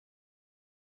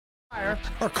Our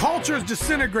culture is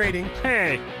disintegrating.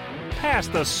 Hey, pass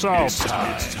the salt. It's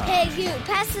time. Hey, you,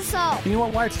 pass the salt. You know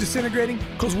why it's disintegrating?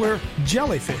 Because we're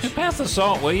jellyfish. Pass the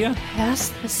salt, will you? Pass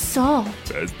the salt.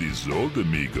 Pass the salt,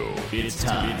 amigo. It's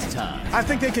time. I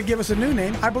think they could give us a new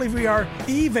name. I believe we are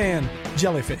Evan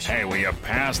jellyfish. Hey, will you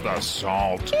pass the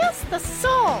salt? Pass the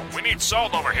salt. We need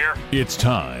salt over here. It's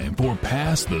time for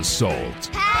Pass the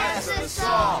Salt. Pass the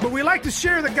salt. But we like to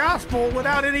share the gospel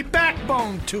without any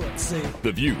backbone to it, see?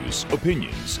 The views,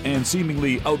 opinions, and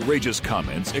seemingly outrageous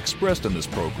comments expressed in this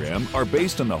program are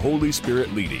based on the Holy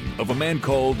Spirit leading of a man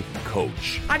called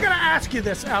Coach. I gotta ask you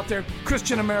this out there,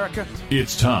 Christian America.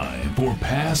 It's time for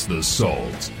Pass the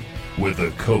Salt with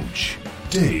a coach,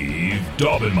 Dave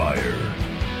Daubenmire.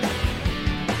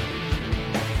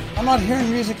 I'm not hearing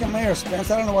music in my ear,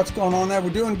 Spence. I don't know what's going on there. We're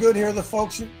doing good here, the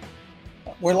folks.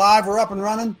 We're live. We're up and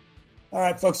running. All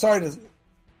right, folks. Sorry to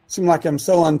seem like I'm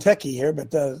so untechy here,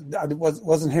 but I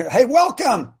wasn't here. Hey,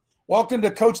 welcome. Welcome to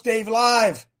Coach Dave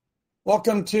Live.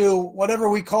 Welcome to whatever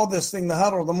we call this thing, the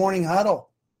huddle, the morning huddle.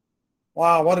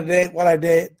 Wow, what a day! What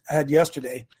I had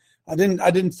yesterday. I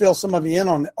didn't fill some of you in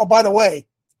on it. Oh, by the way,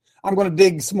 I'm going to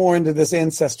dig some more into this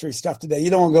ancestry stuff today. You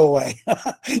don't want to go away.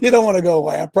 You don't want to go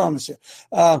away. I promise you.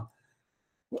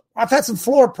 I've had some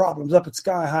floor problems up at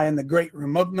Sky High in the great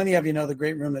room. Many of you know the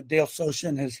great room that Dale Socia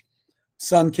and his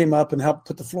son came up and helped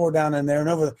put the floor down in there. And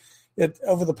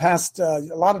over the past, a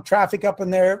lot of traffic up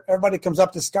in there. Everybody comes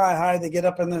up to Sky High. They get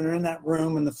up in there, they're in that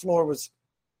room, and the floor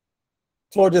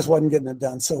just wasn't getting it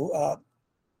done. So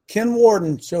Ken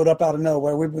Warden showed up out of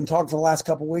nowhere. We've been talking for the last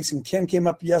couple of weeks, and Ken came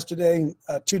up yesterday,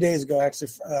 2 days ago,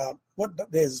 actually. What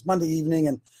day is this? Monday evening,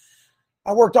 and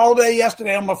I worked all day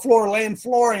yesterday on my floor, laying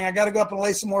flooring. I got to go up and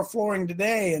lay some more flooring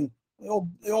today. And the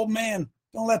old man,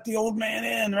 don't let the old man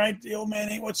in, right? The old man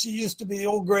ain't what she used to be, the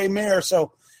old gray mare.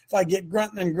 So if I get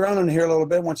grunting and groaning here a little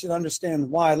bit, I want you to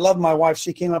understand why. I love my wife.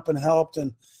 She came up and helped,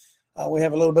 and we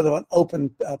have a little bit of an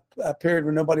open period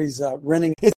where nobody's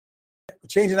renting. It's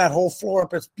changing that whole floor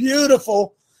up. It's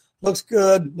beautiful. Looks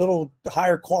good. A little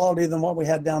higher quality than what we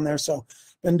had down there. So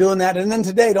been doing that. And then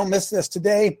today, don't miss this.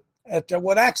 Today, at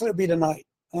what actually will be tonight.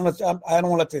 I don't want to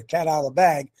let the cat out of the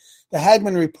bag. The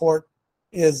Hagman report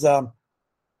is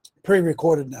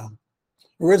pre-recorded now.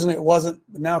 Originally it wasn't,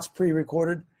 but now it's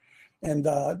pre-recorded. And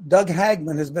Doug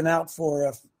Hagman has been out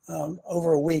for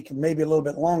over a week and maybe a little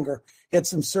bit longer. He had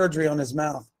some surgery on his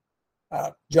mouth,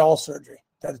 jaw surgery.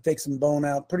 Had to take some bone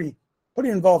out. Pretty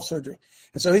involved surgery.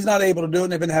 And so he's not able to do it.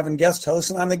 And they've been having guest hosts,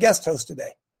 and I'm the guest host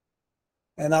today.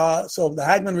 And so the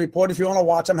Hagman report, if you want to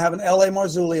watch, I'm having L.A.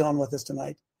 Marzulli on with us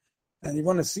tonight. And you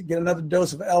want to get another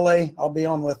dose of L.A., I'll be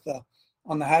on with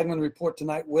on the Hagman report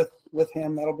tonight with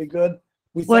him. That'll be good.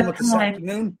 We film it this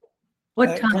afternoon. What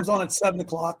time? It comes on at 7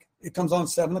 o'clock. It comes on at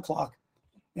 7 o'clock.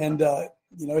 And,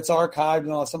 it's archived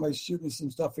and all. Somebody's shooting me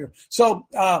some stuff here. So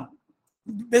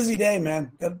busy day,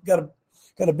 man. Got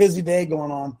a busy day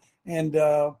going on. And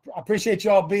I appreciate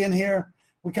you all being here.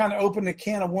 We kind of opened a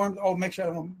can of worms. Oh, make sure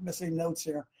I don't miss any notes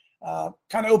here.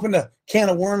 Kind of opened a can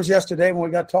of worms yesterday when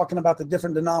we got talking about the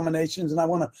different denominations, and I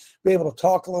want to be able to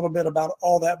talk a little bit about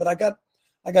all that. But I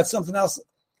got something else.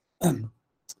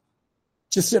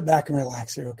 Just sit back and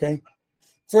relax here, okay?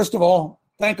 First of all,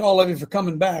 thank all of you for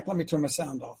coming back. Let me turn my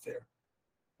sound off here.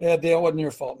 Yeah, Dale, wasn't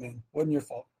your fault, man. Wasn't your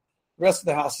fault. The rest of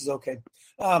the house is okay.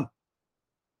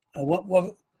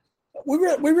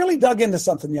 We really dug into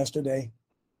something yesterday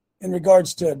in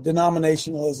regards to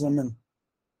denominationalism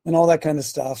and all that kind of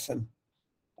stuff. And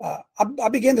I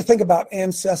began to think about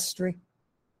ancestry.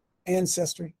 And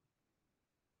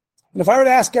if I were to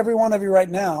ask every one of you right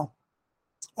now,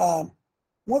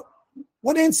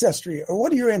 what ancestry, or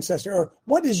what are your ancestry, or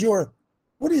what is your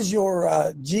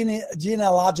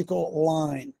genealogical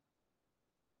line?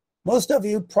 Most of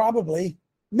you probably,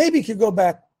 maybe could go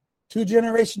back 2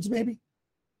 generations, maybe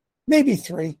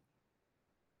 3.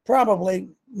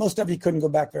 Probably most of you couldn't go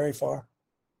back very far.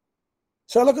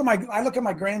 So I look at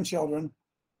my grandchildren.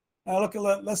 And I look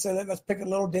at, let's pick a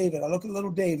little David. I look at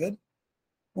little David.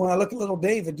 When I look at little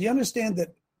David, do you understand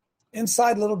that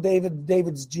inside little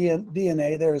David's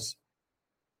DNA,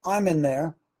 I'm in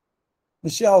there,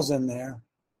 Michelle's in there,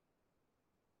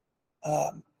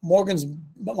 Morgan's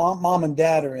mom and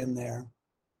dad are in there,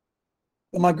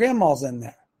 but my grandma's in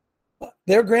there.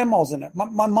 Their grandma's in it.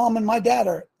 My mom and my dad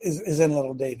is in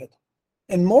little David.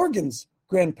 And Morgan's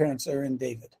grandparents are in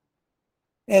David.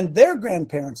 And their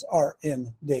grandparents are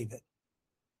in David.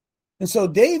 And so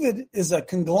David is a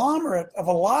conglomerate of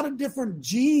a lot of different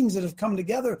genes that have come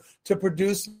together to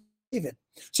produce David.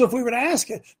 So if we were to ask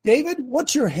it, David,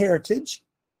 what's your heritage?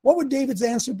 What would David's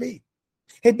answer be?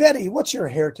 Hey, Betty, what's your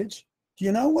heritage? Do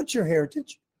you know what's your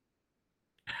heritage?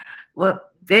 Well,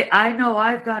 I know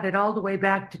I've got it all the way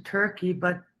back to Turkey,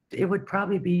 but it would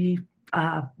probably be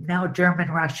now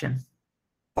German-Russian.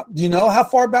 Do you know how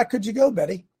far back could you go,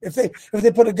 Betty? If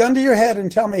they put a gun to your head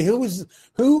and tell me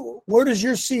where does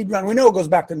your seed run? We know it goes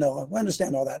back to Noah. We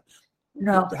understand all that.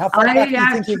 No, How far back do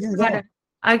you think you can go?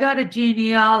 I got a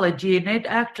genealogy, and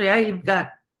I even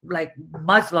got like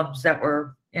Muslims that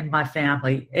were in my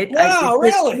family. Wow,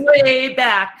 really? Way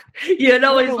back.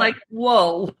 Really? It's like,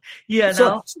 whoa,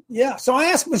 So I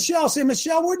asked Michelle,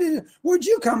 Michelle, where'd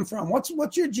you come from?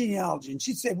 What's your genealogy? And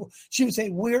she would say,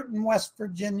 Weirton, West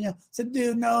Virginia. I said,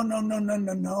 dude,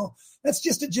 no. That's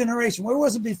just a generation. Where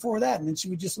was it before that? And then she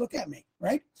would just look at me,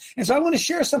 right? And so I want to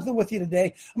share something with you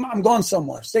today. I'm going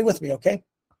somewhere. Stay with me, okay?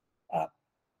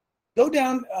 Go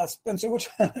down, Spencer, which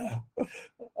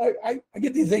I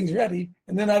get these things ready,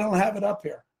 and then I don't have it up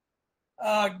here.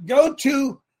 Go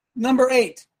to number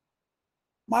 8.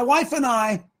 My wife and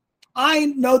I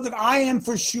know that I am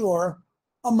for sure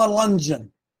a Melungeon.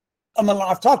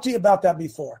 I've talked to you about that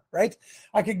before, right?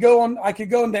 I could go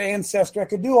into Ancestry. I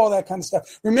could do all that kind of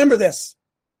stuff. Remember this,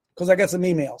 because I got some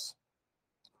emails.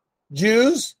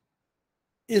 Jews,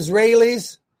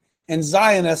 Israelis, and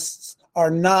Zionists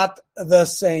are not the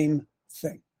same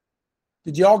thing.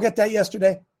 Did you all get that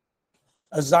yesterday?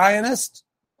 A Zionist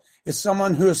is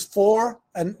someone who is for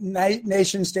a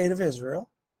nation state of Israel.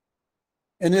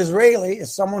 An Israeli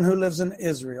is someone who lives in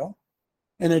Israel.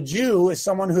 And a Jew is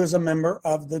someone who is a member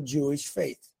of the Jewish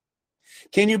faith.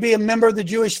 Can you be a member of the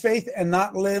Jewish faith and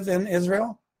not live in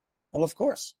Israel? Well, of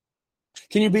course.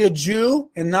 Can you be a Jew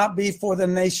and not be for the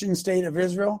nation state of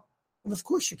Israel? Well, of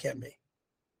course you can be.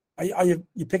 Are you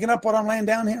picking up what I'm laying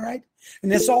down here, right?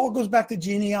 And this all goes back to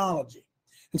genealogy.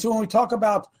 And so when we talk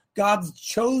about God's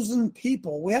chosen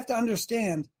people, we have to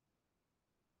understand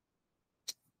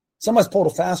somebody's pulled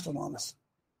a fast one on us.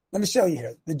 Let me show you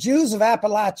here. The Jews of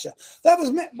Appalachia. That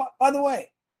was meant, by the way,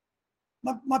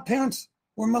 my parents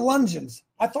were Melungeons.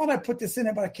 I thought I put this in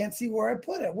it, but I can't see where I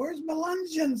put it. Where's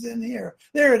Melungeons in here?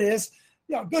 There it is.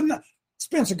 Yeah, good enough.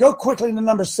 Spencer, go quickly to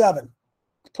number 7.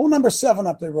 Pull number 7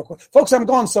 up there real quick. Folks, I'm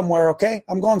going somewhere, okay?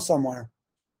 I'm going somewhere.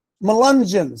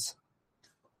 Melungeons.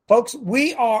 Folks,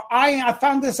 I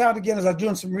found this out again as I was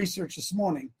doing some research this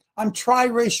morning. I'm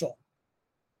triracial.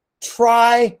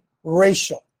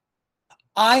 Triracial.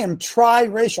 I am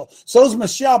triracial. So is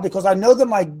Michelle, because I know that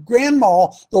my grandma,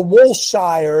 the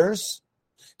Wolshires,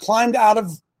 climbed out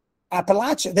of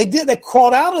Appalachia. They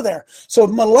crawled out of there. So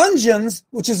Melungeons,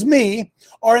 which is me,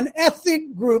 are an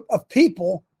ethnic group of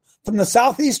people from the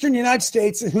southeastern United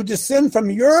States who descend from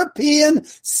European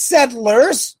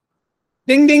settlers,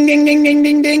 ding, ding, ding, ding, ding,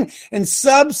 ding, ding, and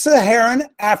sub-Saharan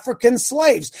African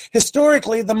slaves.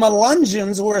 Historically, the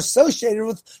Melungeons were associated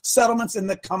with settlements in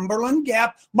the Cumberland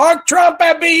Gap. Mark Trump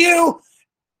at BU.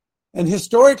 And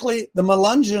historically, the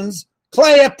Melungeons,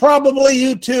 Clay, probably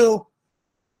you too,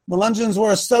 Melungeons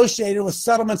were associated with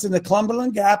settlements in the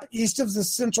Cumberland Gap, east of the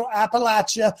central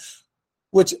Appalachia,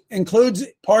 which includes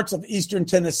parts of eastern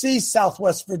Tennessee,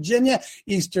 southwest Virginia,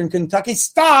 eastern Kentucky.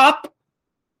 Stop!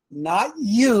 Not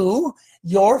you,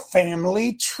 your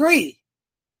family tree.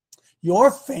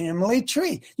 Your family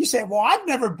tree. You say, well, I've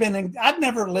never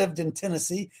lived in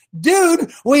Tennessee.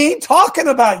 Dude, we ain't talking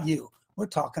about you. We're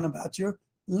talking about your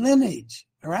lineage,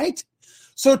 all right?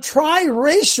 So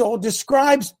triracial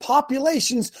describes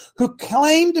populations who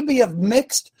claim to be of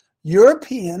mixed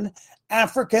European,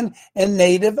 African, and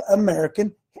Native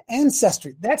American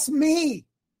ancestry. That's me.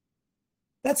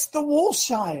 That's the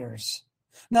Wolshires.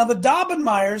 Now, the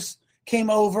Daubenmeyers came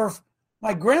over.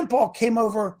 My grandpa came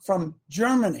over from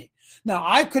Germany. Now,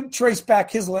 I could trace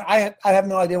back his lineage. I have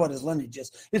no idea what his lineage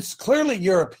is. It's clearly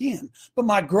European. But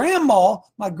my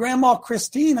grandma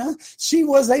Christina, she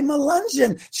was a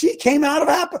Melungeon. She came out of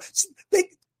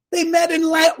they met in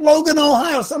Logan,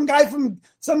 Ohio. Some guy from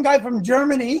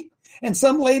Germany and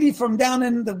some lady from down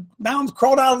in the mountains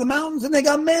crawled out of the mountains, and they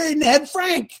got married and they had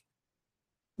Frank.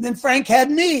 And then Frank had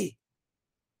me.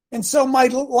 And so my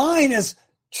line is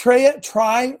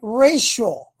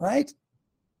triracial, right?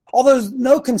 Although there's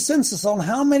no consensus on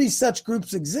how many such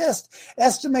groups exist,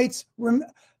 estimates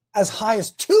as high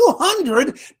as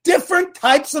 200 different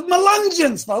types of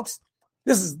Melungeons, folks.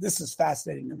 This is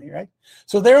fascinating to me, right?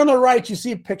 So there on the right, you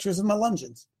see pictures of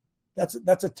Melungeons.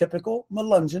 That's a typical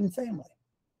Melungeon family.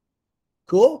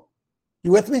 Cool?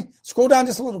 You with me? Scroll down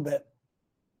just a little bit.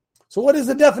 So what is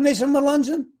the definition of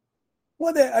Melungeon?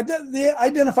 Well, they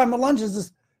identify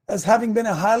Melungeons as having been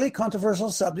a highly controversial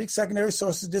subject. Secondary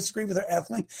sources disagree with their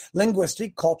ethnic,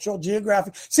 linguistic, cultural,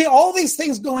 geographic. See, all these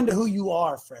things go into who you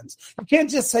are, friends. You can't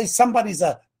just say somebody's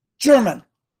a German.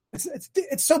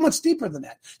 It's so much deeper than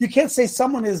that. You can't say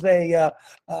someone is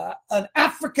an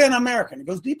African American. It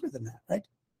goes deeper than that, right?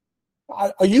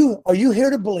 Are you here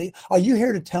to believe? Are you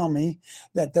here to tell me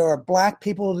that there are black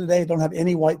people today who don't have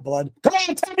any white blood? Come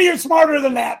on, tell me you're smarter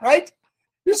than that, right?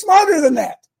 You're smarter than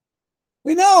that.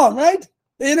 We know them, right?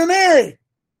 They intermarry.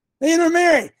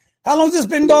 How long has this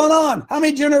been going on? How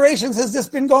many generations has this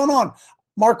been going on?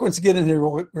 Mark wants to get in here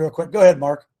real quick. Go ahead,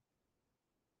 Mark.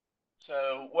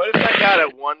 So what if I got a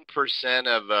 1%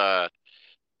 of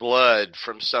blood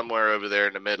from somewhere over there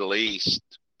in the Middle East,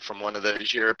 from one of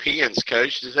those Europeans,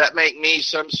 Coach? Does that make me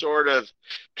some sort of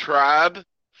tribe?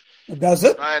 Does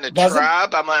it? Am I in a Does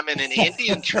tribe? I'm in an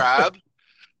Indian tribe.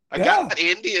 I Yeah. got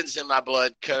Indians in my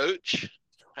blood, Coach.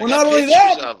 I Well, got not only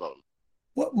pictures that- of them.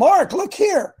 Well, Mark, look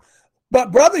here.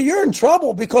 But brother, you're in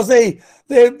trouble because they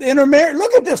intermarry.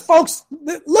 Look at this, folks.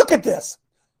 Look at this.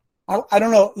 I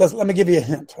don't know. Let me give you a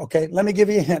hint, okay? Let me give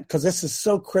you a hint because this is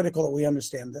so critical that we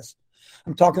understand this.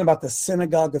 I'm talking about the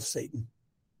synagogue of Satan.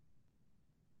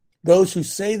 Those who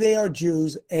say they are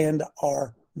Jews and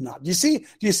are not. Do you see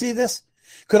this?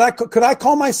 Could I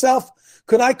call myself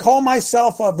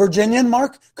a Virginian,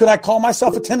 Mark? Could I call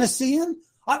myself a Tennessean?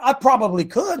 I probably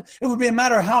could. It would be a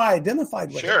matter of how I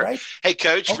identified with Sure. it, right? Hey,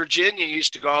 Coach, Oh. Virginia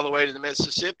used to go all the way to the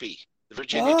Mississippi, the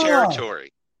Virginia Ah.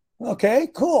 Territory. Okay,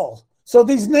 cool. So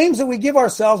these names that we give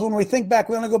ourselves when we think back,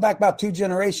 we only go back about 2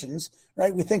 generations,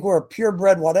 right? We think we're a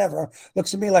purebred whatever.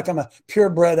 Looks to me like I'm a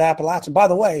purebred Appalachian. By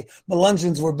the way,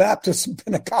 Melungeons were Baptists and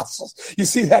Pentecostals. You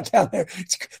see that down there?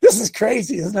 This is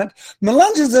crazy, isn't it?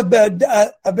 Melungeons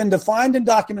have been defined and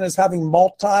documented as having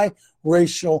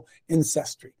multiracial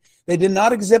ancestry. They did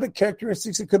not exhibit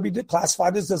characteristics that could be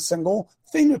classified as a single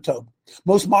phenotype.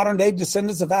 Most modern-day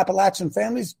descendants of Appalachian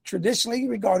families, traditionally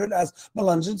regarded as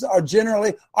Melungeons, are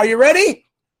generally, are you ready?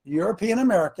 European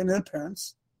American in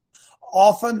appearance,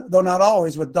 often, though not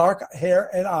always, with dark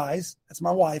hair and eyes, that's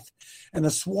my wife, and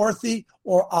a swarthy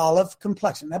or olive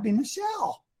complexion. That'd be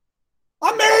Michelle.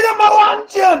 I married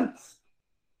a Melungeon!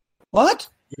 What?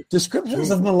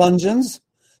 Descriptions of Melungeons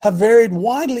have varied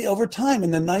widely over time in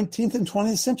the 19th and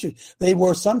 20th century. They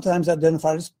were sometimes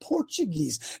identified as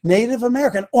Portuguese, Native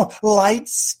American, or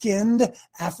light-skinned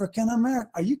African American.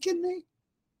 Are you kidding me?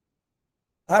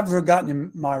 I haven't forgotten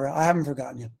you, Myra. I haven't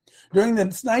forgotten you. During the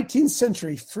 19th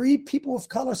century, free people of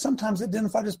color sometimes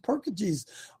identified as Portuguese,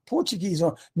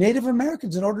 or Native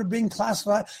Americans in order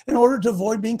to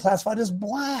avoid being classified as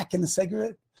black in the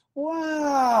segregated.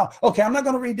 Wow. Okay, I'm not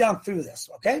going to read down through this,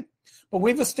 okay? But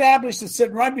we've established that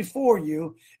sitting right before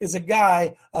you is a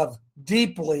guy of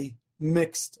deeply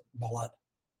mixed blood.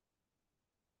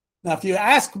 Now, if you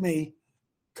ask me,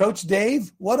 Coach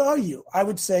Dave, what are you? I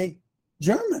would say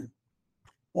German.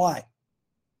 Why?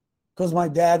 Because my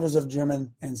dad was of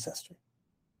German ancestry.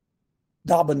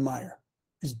 Daubenmeier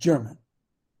is German.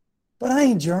 But I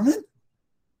ain't German.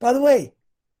 By the way,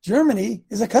 Germany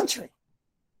is a country.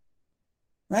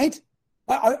 Right?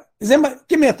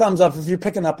 Give me a thumbs up if you're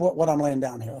picking up what I'm laying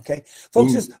down here, okay?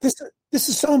 Folks, this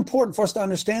is so important for us to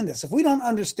understand this. If we don't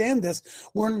understand this,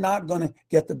 we're not going to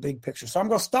get the big picture. So I'm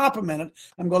going to stop a minute.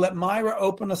 I'm going to let Myra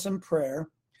open us in prayer,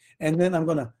 and then I'm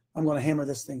going to hammer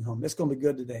this thing home. It's going to be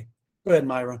good today. Go ahead,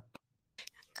 Myra.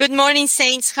 Good morning,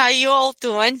 saints. How you all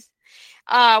doing?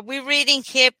 We're reading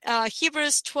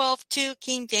Hebrews 12:2,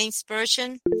 King James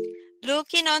Version.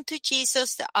 Looking unto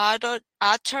Jesus, the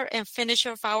author and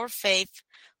finisher of our faith,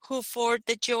 who for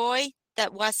the joy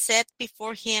that was set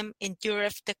before him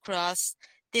endureth the cross,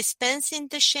 dispensing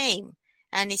the shame,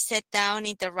 and is set down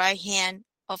in the right hand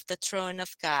of the throne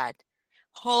of God.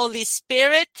 Holy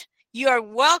Spirit, you are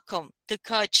welcome to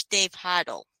Coach Dave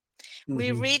Huddle. Mm-hmm.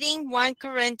 We're reading 1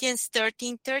 Corinthians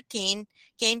 13:13,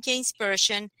 King James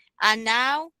Version, and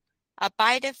now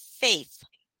abideth faith,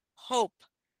 hope,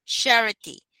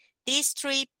 charity. These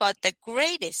 3, but the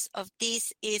greatest of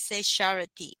these is a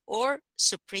charity, or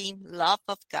supreme love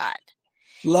of God.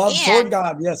 Love for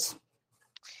God, yes.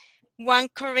 1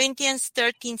 Corinthians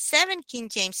 13:7, King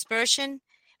James Version,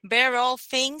 bear all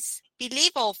things,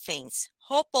 believe all things,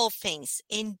 hope all things,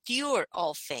 endure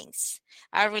all things.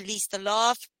 I release the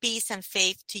love, peace, and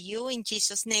faith to you in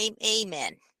Jesus' name.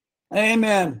 Amen.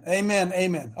 Amen. Amen.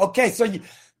 Amen. Okay, so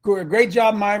great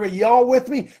job, Myra. Y'all with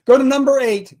me? Go to number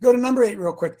 8. Go to number 8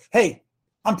 real quick. Hey,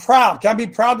 I'm proud. Can I be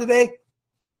proud today?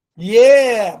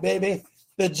 Yeah, baby.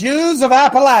 The Jews of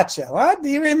Appalachia. What? Do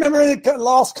you remember the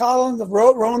lost columns of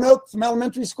Roanoke from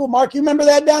elementary school? Mark, you remember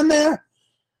that down there?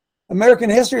 American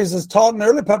history is as taught in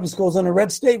early public schools in a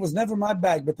red state was never my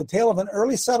bag, but the tale of an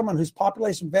early settlement whose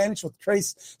population vanished with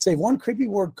trace, save one creepy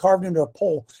word carved into a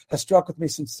pole, has struck with me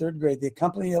since third grade. The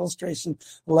accompanying illustration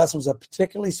of the lesson was a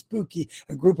particularly spooky,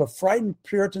 a group of frightened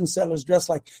Puritan settlers dressed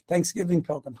like Thanksgiving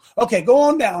pilgrims. Okay, go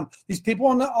on down. These people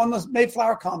on the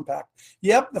Mayflower Compact.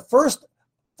 Yep, the first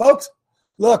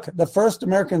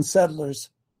American settlers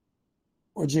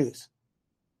were Jews.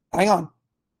 Hang on.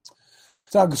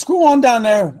 So scroll on down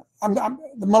there.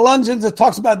 The Melungeons, it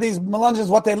talks about these Melungeons,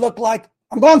 what they look like.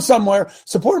 I'm going somewhere.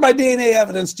 Supported by DNA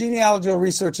evidence, genealogical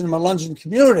research in the Melungeon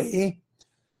community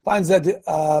finds that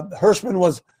Hirschman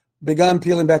was begun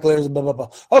peeling back layers, blah, blah, blah.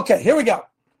 Okay, here we go.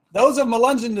 Those of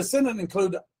Melungeon descendant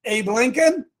include Abe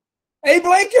Lincoln. Abe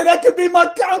Lincoln, that could be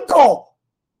my uncle.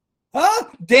 Huh?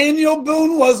 Daniel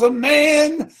Boone was a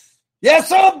man.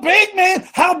 Yes, a big man.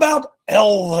 How about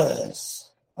Elvis?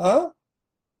 Huh?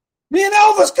 Me and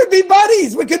Elvis could be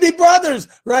buddies. We could be brothers.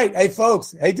 Right. Hey,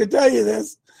 folks, hate to tell you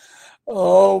this.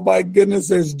 Oh, my goodness,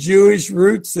 there's Jewish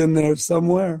roots in there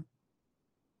somewhere.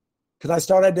 Could I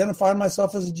start identifying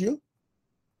myself as a Jew?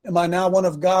 Am I now one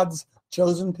of God's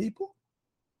chosen people?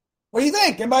 What do you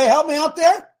think? Anybody help me out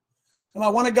there? Am I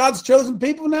one of God's chosen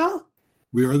people now?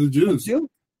 We are the Jews. Jew?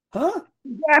 Huh?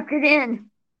 Grafted in.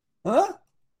 Huh?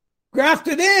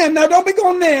 Grafted in. Now, don't be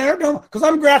going there, because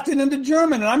I'm grafted into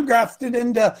German, and I'm grafted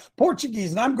into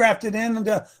Portuguese, and I'm grafted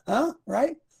into,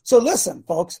 right? So listen,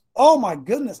 folks. Oh, my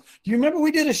goodness. Do you remember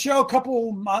we did a show a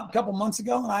couple months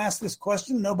ago, and I asked this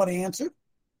question, nobody answered?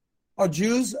 Are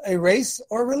Jews a race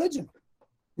or a religion?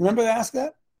 Remember to ask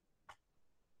that?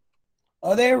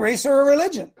 Are they a race or a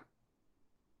religion?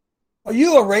 Are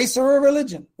you a race or a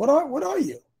religion? What are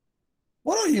you?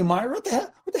 What are you, Myra? What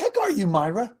the heck are you,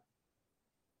 Myra?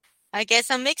 I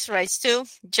guess I'm mixed race too,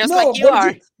 just like you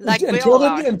are, like we all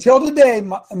are. Until today,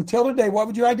 what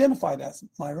would you identify as,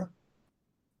 Myra?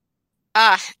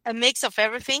 A mix of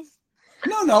everything.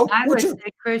 No. I would say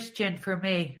Christian for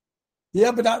me.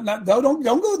 Yeah, but don't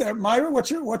go there, Myra. What's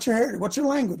your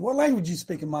language? What language you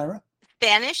speaking, Myra?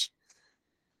 Spanish.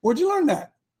 Where'd you learn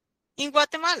that? In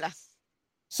Guatemala.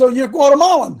 So you're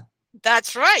Guatemalan.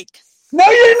 That's right. No,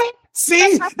 you're not.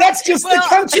 See, that's just the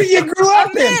country you grew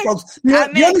up in, folks. You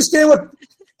understand what?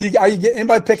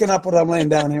 Anybody picking up what I'm laying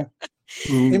down here?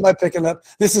 Anybody picking up?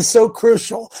 This is so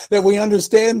crucial that we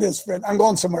understand this, friend. I'm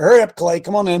going somewhere. Hurry up, Clay.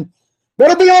 Come on in.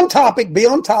 Better be on topic. Be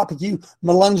on topic. You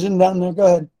Melungeon down there. Go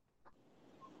ahead.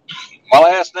 My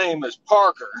last name is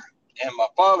Parker, and my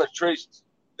father traced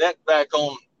that back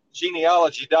on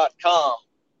genealogy.com.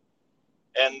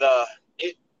 And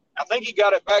I think he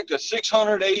got it back to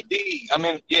 600 AD.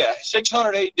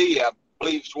 600 AD, I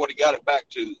believe is what he got it back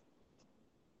to.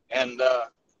 And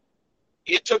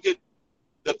it took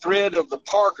the thread of the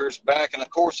Parkers back, and of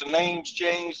course the names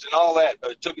changed and all that,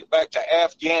 but it took it back to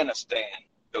Afghanistan,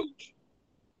 Coach.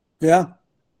 Yeah.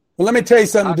 Well, let me tell you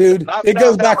something, dude. It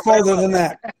goes back farther than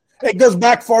that. It goes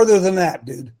back farther than that,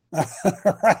 dude.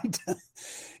 Right?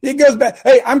 It goes back.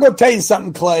 Hey, I'm going to tell you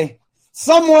something, Clay.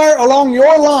 Somewhere along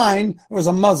your line was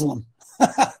a Muslim.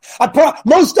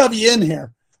 Most of you in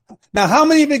here. Now, how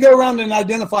many of you go around and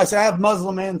identify, say, I have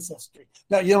Muslim ancestry?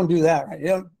 No, you don't do that, right? You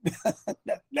don't.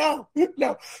 No.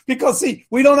 Because, see,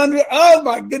 we don't oh,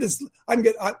 my goodness. I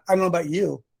don't know about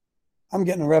you. I'm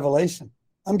getting a revelation.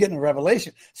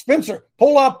 Spencer,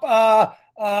 pull up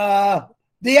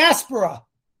diaspora.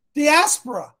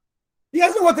 Diaspora. You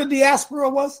guys know what the diaspora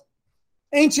was?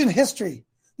 Ancient history.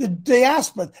 The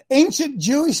diaspora, ancient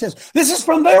Jewish history. This is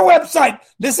from their website.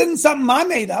 This isn't something I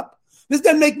made up. This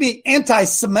doesn't make me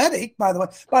anti-Semitic, by the way.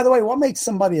 By the way, what makes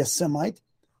somebody a Semite?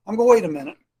 I'm going to wait a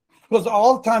minute. Because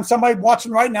all the time, somebody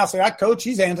watching right now say, Coach,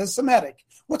 he's anti-Semitic.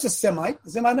 What's a Semite?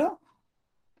 Does anybody know?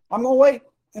 I'm going to wait.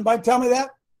 Anybody tell me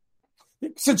that?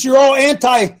 Since you're all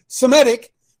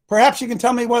anti-Semitic, perhaps you can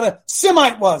tell me what a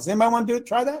Semite was. Anybody want to do it?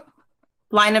 Try that?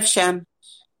 Line of Shem.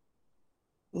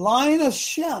 Line of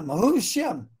Shem. Who's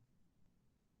Shem?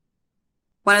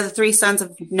 One of the three sons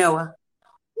of Noah.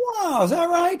 Wow, is that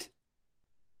right?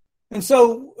 And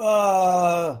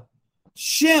so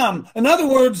Shem, in other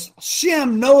words,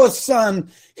 Shem, Noah's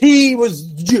son, he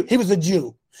was a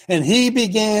Jew. And he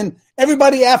began,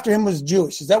 everybody after him was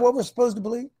Jewish. Is that what we're supposed to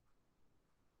believe?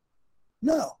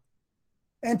 No.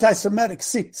 Anti-Semitic.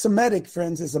 See, Semitic,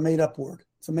 friends, is a made-up word.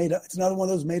 It's another one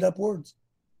of those made-up words.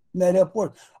 Made-up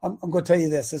word. I'm going to tell you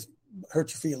this. This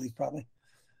hurts your feelings, probably.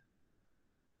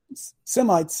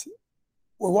 Semites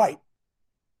were white.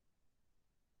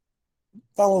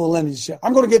 Follow the lineage.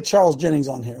 I'm going to get Charles Jennings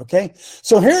on here, okay?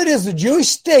 So here it is, the Jewish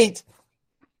state.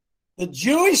 The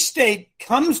Jewish state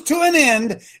comes to an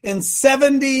end in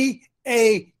 70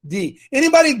 A.D.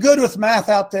 Anybody good with math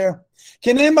out there?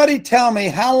 Can anybody tell me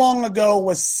how long ago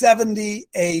was 70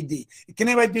 A.D.? Can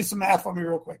anybody do some math for me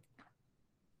real quick?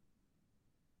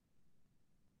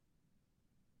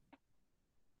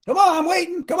 Come on, I'm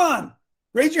waiting. Come on.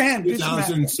 Raise your hand.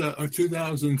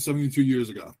 2,072 years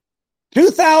ago.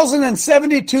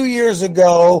 2,072 years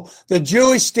ago, the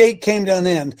Jewish state came to an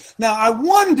end. Now, I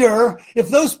wonder if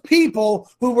those people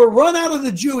who were run out of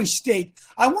the Jewish state,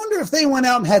 I wonder if they went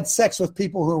out and had sex with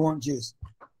people who weren't Jews.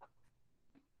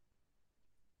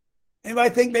 Anybody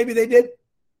think maybe they did?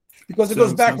 Because it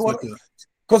goes back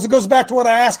to what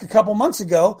I asked a couple months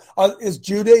ago. Is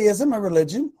Judaism a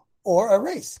religion or a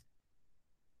race?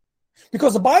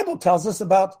 Because the Bible tells us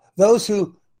about those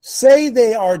who say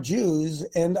they are Jews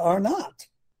and are not.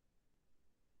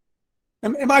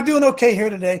 Am I doing okay here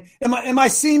today? Am I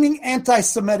seeming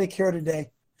anti-Semitic here today?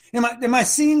 Am I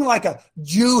seeming like a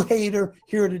Jew hater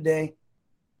here today?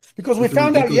 Because we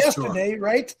found out yesterday,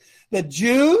 right, that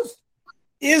Jews,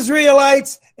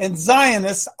 Israelites, and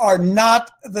Zionists are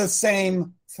not the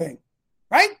same thing.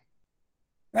 Right?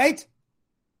 Right?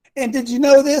 And did you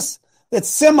know this? That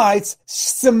Semites,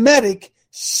 Semitic,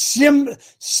 Shem's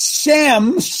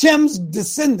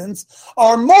descendants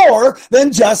are more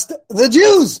than just the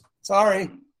Jews.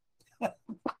 Sorry.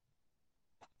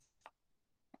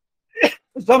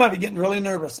 Some of you getting really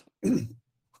nervous.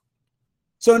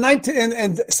 So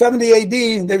in 70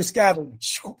 AD, they were scattered.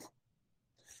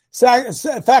 So,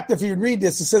 in fact, if you read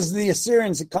this, it says the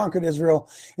Assyrians had conquered Israel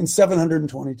in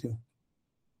 722.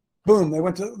 Boom! They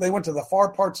went to the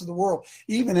far parts of the world.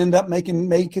 Even end up making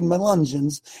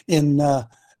melungeons in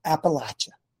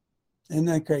Appalachia. Isn't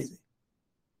that crazy?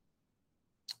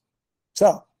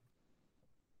 So,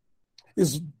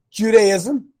 is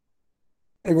Judaism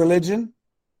a religion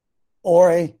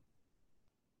or a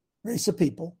race of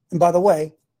people? And by the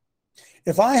way,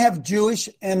 if I have Jewish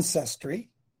ancestry,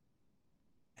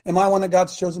 am I one of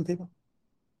God's chosen people?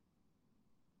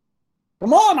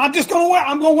 Come on, I'm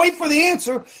going to wait for the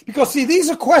answer because, see, these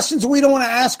are questions we don't want to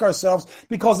ask ourselves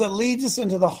because it leads us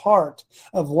into the heart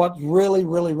of what really,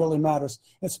 really, really matters,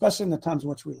 especially in the times in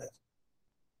which we live.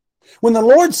 When the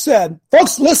Lord said,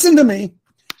 folks, listen to me,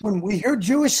 when we hear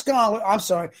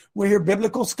we hear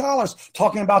biblical scholars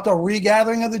talking about the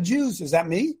regathering of the Jews, is that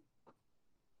me?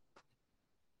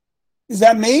 Is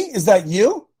that me? Is that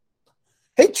you?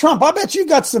 Hey, Trump, I bet you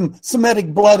got some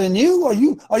Semitic blood in you.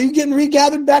 Are you getting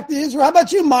regathered back to Israel? How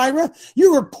about you, Myra?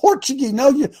 You were Portuguese.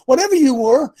 No, whatever you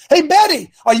were. Hey, Betty,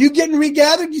 are you getting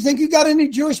regathered? Do you think you got any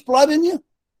Jewish blood in you?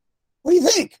 What do you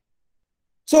think?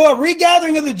 So a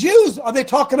regathering of the Jews, are they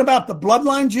talking about the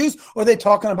bloodline Jews? Or are they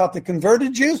talking about the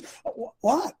converted Jews?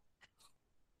 What?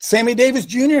 Sammy Davis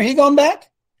Jr., he gone back?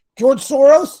 George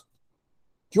Soros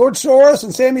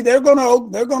and Sammy, they're going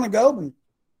to go.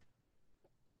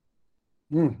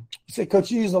 You say, Coach,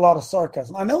 you use a lot of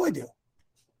sarcasm. I know I do.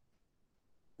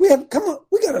 We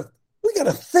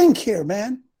gotta think here,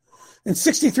 man. In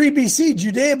 63 BC,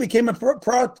 Judea became a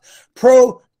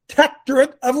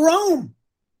protectorate of Rome.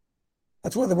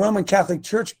 That's where the Roman Catholic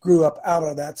Church grew up out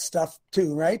of that stuff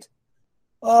too, right?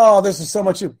 Oh, this is so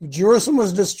much. Jerusalem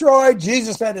was destroyed.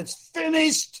 Jesus said, it's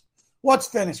finished. What's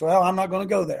finished? Well, I'm not going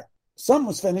to go there. Something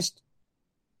was finished.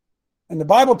 And the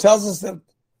Bible tells us that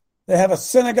they have a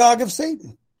synagogue of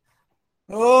Satan.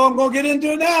 Oh, I'm going to get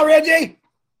into it now, Reggie.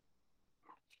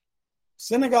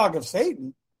 Synagogue of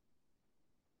Satan?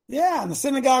 Yeah, and the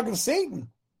synagogue of Satan.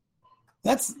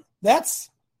 That's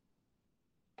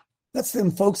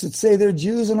them folks that say they're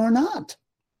Jews and are not.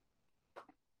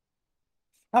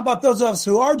 How about those of us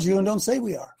who are Jew and don't say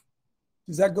we are?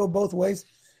 Does that go both ways?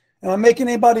 Am I making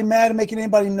anybody mad and making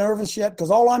anybody nervous yet?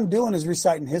 Because all I'm doing is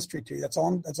reciting history to you. That's all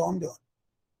I'm doing.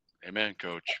 Amen,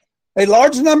 Coach. A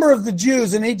large number of the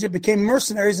Jews in Egypt became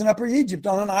mercenaries in Upper Egypt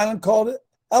on an island called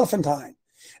Elephantine.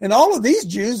 And all of these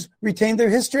Jews retained their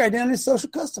history, identity, and social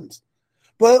customs.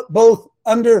 But both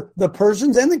under the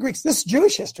Persians and the Greeks, this is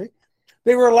Jewish history,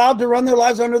 they were allowed to run their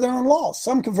lives under their own laws.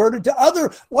 Some converted to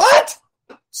other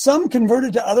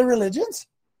religions.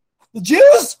 The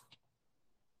Jews?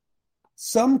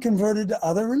 Some converted to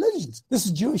other religions. This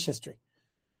is Jewish history.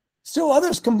 Still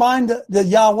others combined the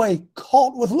Yahweh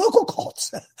cult with local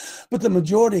cults. But the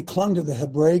majority clung to the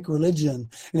Hebraic religion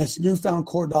and its newfound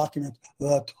core document,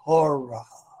 the Torah.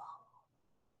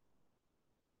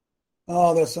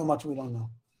 Oh, there's so much we don't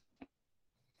know.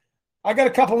 I got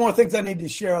a couple more things I need to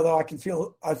share, although I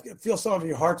feel some of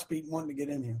your hearts beating wanting to get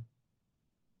in here.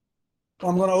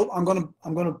 I'm going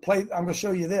to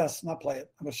show you this, not play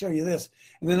it. I'm going to show you this,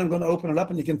 and then I'm going to open it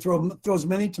up, and you can throw as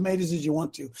many tomatoes as you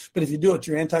want to. But if you do it,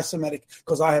 you're anti-Semitic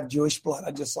because I have Jewish blood.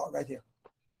 I just saw it right here.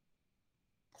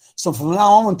 So from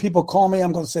now on, when people call me,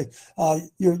 I'm going to say,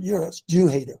 you're a Jew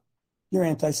hater. You're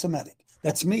anti-Semitic.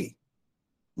 That's me.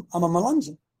 I'm a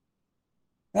Melungeon.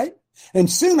 Right?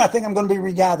 And soon I think I'm going to be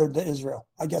regathered to Israel.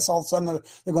 I guess all of a sudden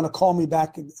they're going to call me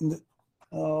back and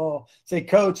say,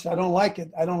 Coach, I don't like it.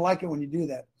 I don't like it when you do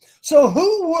that. So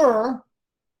who were,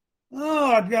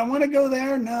 I want to go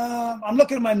there. No, I'm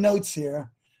looking at my notes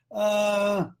here.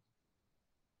 Number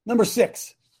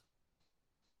six.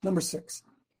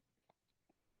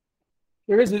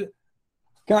 There is a,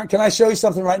 can I show you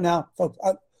something right now? Folks,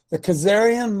 the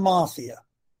Khazarian Mafia.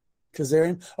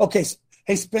 Okay,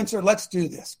 hey, Spencer, let's do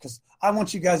this because I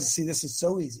want you guys to see this is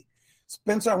so easy.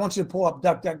 Spencer, I want you to pull up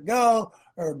DuckDuckGo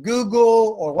or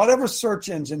Google or whatever search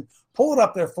engine. Pull it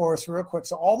up there for us real quick.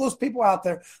 So all those people out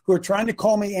there who are trying to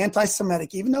call me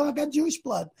anti-Semitic, even though I've got Jewish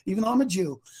blood, even though I'm a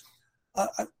Jew,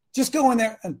 just go in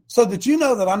there and so that you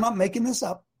know that I'm not making this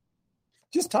up.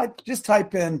 Just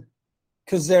type in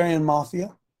Khazarian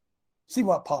Mafia. See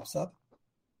what pops up.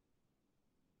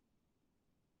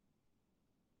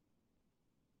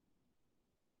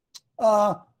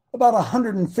 About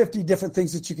 150 different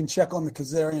things that you can check on the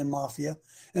Khazarian Mafia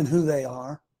and who they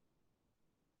are.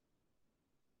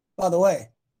 By the way,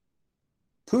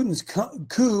 Putin's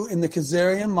coup in the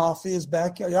Khazarian Mafia's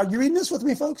backyard. Are you reading this with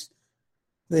me, folks?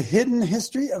 The hidden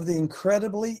history of the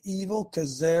incredibly evil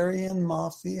Khazarian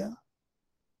Mafia.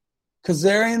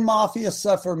 Khazarian Mafia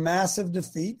suffer massive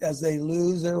defeat as they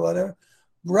lose their whatever.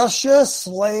 Russia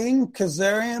slaying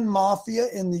Khazarian Mafia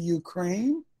in the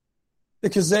Ukraine. The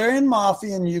Khazarian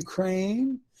Mafia in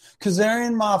Ukraine.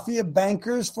 Khazarian Mafia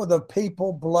bankers for the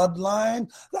papal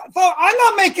bloodline. I'm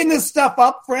not making this stuff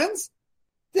up, friends.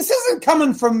 This isn't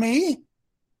coming from me.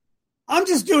 I'm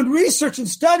just doing research and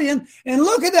studying. And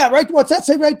look at that, right? What's that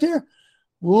say right there?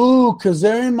 Ooh,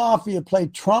 Khazarian Mafia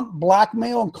played Trump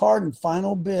blackmail card in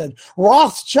final bid.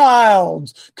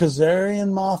 Rothschilds,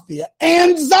 Khazarian Mafia,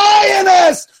 and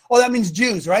Zionists. Oh, that means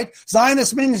Jews, right?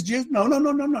 Zionist means Jews. No.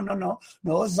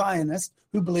 No, a Zionist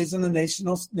who believes in the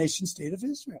nation state of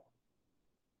Israel.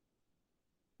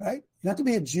 Right? You have to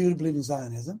be a Jew to believe in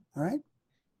Zionism. All right?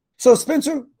 So,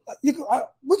 Spencer, we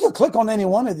can click on any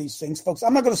one of these things, folks.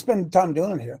 I'm not going to spend time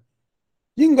doing it here.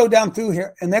 You can go down through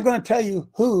here, and they're going to tell you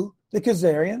who the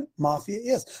Khazarian Mafia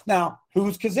is. Now,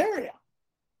 who's Khazaria?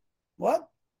 What?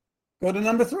 Go to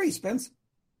number 3, Spence.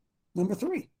 Number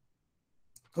 3.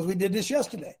 Because we did this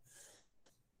yesterday.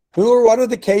 Who or what are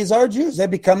the Khazar Jews? They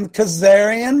become the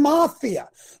Khazarian Mafia.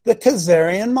 The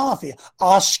Khazarian Mafia.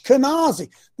 Ashkenazi.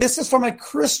 This is from a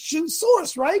Christian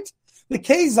source, right? The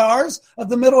Khazars of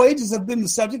the Middle Ages have been the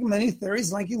subject of many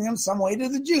theories linking them some way to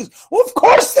the Jews. Well, of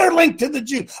course they're linked to the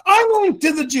Jews. I'm linked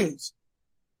to the Jews.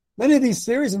 Many of these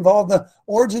theories involve the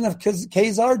origin of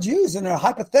Khazar Jews and their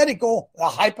hypothetical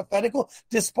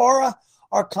diaspora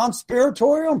are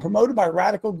conspiratorial and promoted by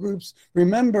radical groups.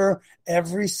 Remember,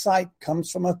 every site comes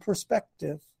from a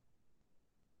perspective.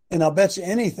 And I'll bet you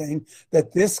anything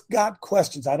that this got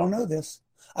questions. I don't know this.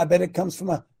 I bet it comes from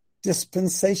a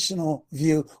dispensational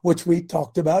view, which we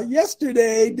talked about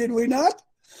yesterday, did we not?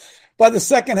 By the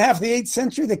second half of the 8th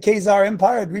century, the Khazar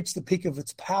Empire had reached the peak of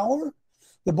its power.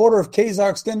 The border of Khazar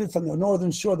extended from the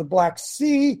northern shore of the Black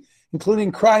Sea,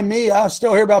 including Crimea. I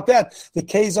still hear about that. The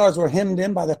Khazars were hemmed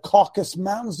in by the Caucasus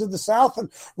Mountains to the south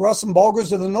and Rus and Bulgars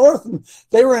to the north, and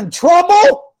they were in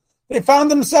trouble. They found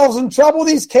themselves in trouble,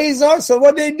 these Khazars. So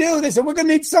what did they do? They said, we're going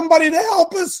to need somebody to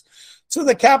help us. So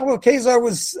the capital of Khazar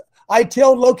was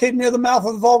Itil, located near the mouth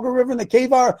of the Volga River. And the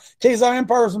Khazar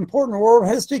Empire was important in world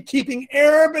history, keeping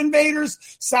Arab invaders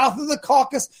south of the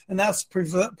Caucasus, and that's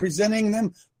presenting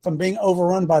them from being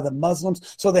overrun by the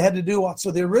Muslims. So they had to do what?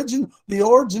 So the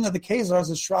origin of the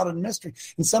Khazars is shrouded in mystery.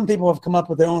 And some people have come up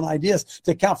with their own ideas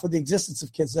to account for the existence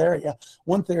of Khazaria.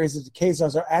 One theory is that the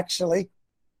Khazars are actually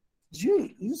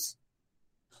Jews.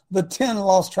 The 10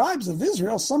 lost tribes of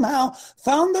Israel somehow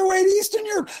found their way to Eastern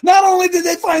Europe. Not only did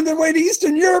they find their way to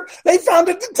Eastern Europe, they found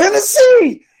it to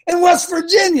Tennessee and West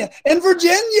Virginia and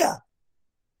Virginia.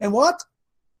 And what?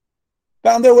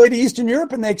 Found their way to Eastern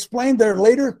Europe, and they explained their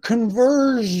later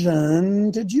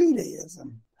conversion to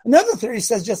Judaism. Another theory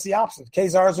says just the opposite.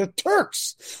 Khazars are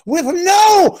Turks with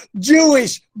no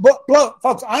Jewish blood.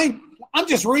 Folks, I'm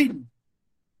just reading.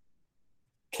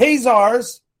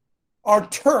 Khazars are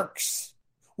Turks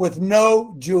with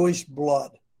no Jewish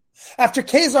blood. After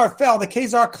Khazar fell, the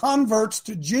Khazar converts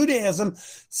to Judaism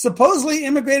supposedly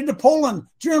immigrated to Poland,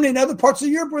 Germany, and other parts of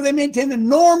Europe where they maintained a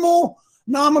nominal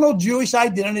Jewish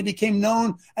identity, became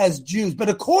known as Jews. But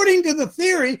according to the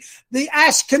theory, the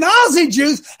Ashkenazi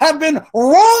Jews have been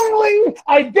wrongly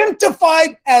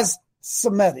identified as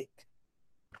Semitic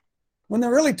when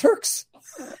they're really Turks.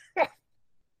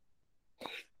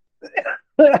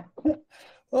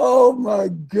 Oh, my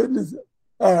goodness.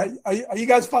 All right. Are you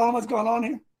guys following what's going on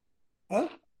here? Huh?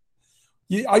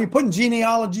 Are you putting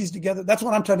genealogies together? That's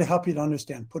what I'm trying to help you to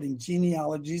understand, putting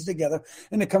genealogies together.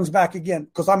 And it comes back again,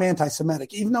 because I'm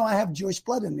anti-Semitic, even though I have Jewish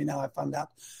blood in me now, I found out.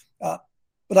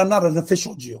 But I'm not an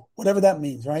official Jew, whatever that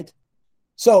means, right?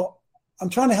 So I'm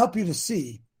trying to help you to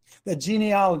see that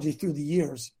genealogy through the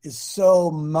years is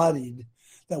so muddied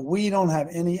that we don't have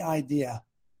any idea.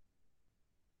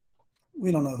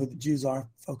 We don't know who the Jews are,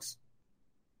 folks.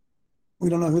 We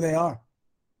don't know who they are.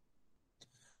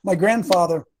 My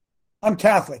grandfather, I'm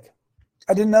Catholic.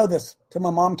 I didn't know this till my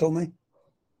mom told me.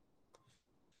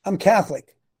 I'm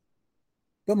Catholic.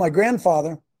 But my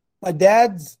grandfather, my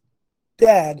dad's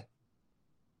dad,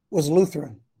 was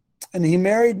Lutheran. And he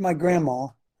married my grandma,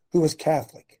 who was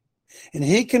Catholic. And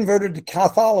he converted to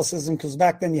Catholicism because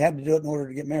back then you had to do it in order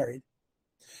to get married.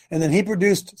 And then he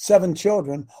produced 7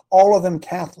 children, all of them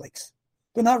Catholics.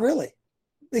 But not really.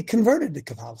 They converted to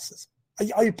Catholicism.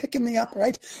 Are you picking me up,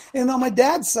 right? And on my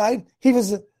dad's side, he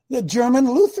was the German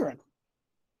Lutheran.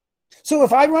 So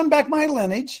if I run back my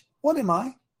lineage, what am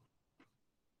I?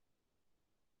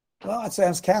 Well, I'd say I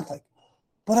was Catholic.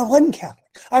 But I wasn't Catholic.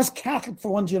 I was Catholic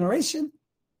for one generation.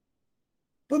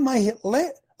 But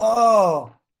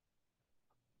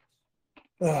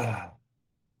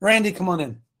Randy, come on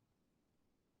in.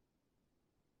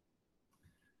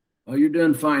 Oh, you're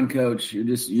doing fine, Coach. You're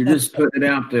just putting it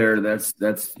out there. That's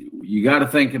you got to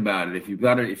think about it. If you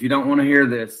don't want to hear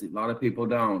this, a lot of people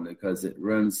don't because it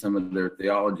ruins some of their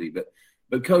theology.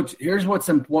 But Coach, here's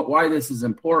why this is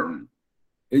important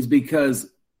is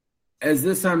because as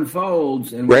this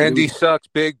unfolds, and Randy sucks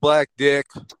big black dick.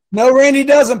 No, Randy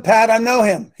doesn't, Pat. I know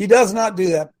him. He does not do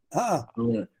that.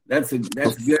 That's a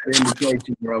good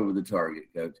indication we're over the target,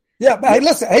 Coach. Yeah, but hey,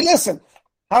 listen.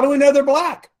 How do we know they're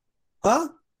black? Huh?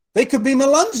 They could be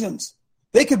Melungeons.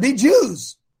 They could be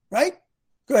Jews, right?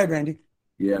 Go ahead, Randy.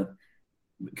 Yeah.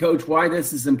 Coach, why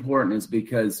this is important is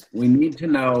because we need to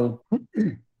know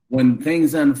when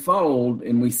things unfold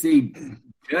and we see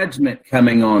judgment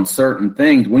coming on certain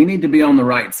things, we need to be on the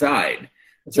right side.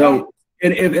 That's so right.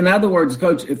 If, in other words,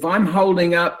 Coach, if I'm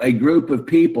holding up a group of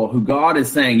people who God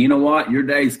is saying, you know what, your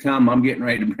day's come, I'm getting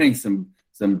ready to bring some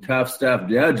tough stuff,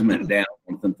 judgment down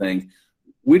on some things,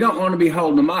 we don't want to be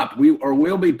holding them up.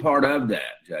 We'll be part of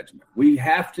that judgment. We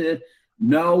have to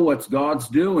know what God's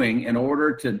doing in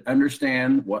order to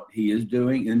understand what he is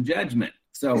doing in judgment.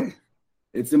 So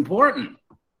it's important.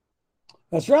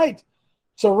 That's right.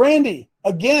 So, Randy,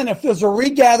 again, if there's a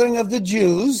regathering of the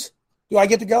Jews, do I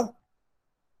get to go?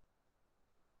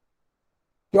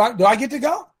 Do I get to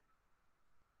go?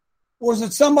 Or is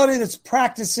it somebody that's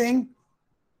practicing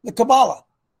the Kabbalah?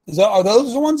 Are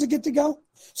those the ones that get to go?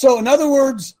 So, in other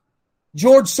words,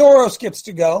 George Soros gets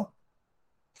to go,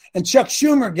 and Chuck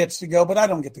Schumer gets to go, but I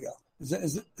don't get to go.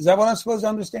 Is that what I'm supposed to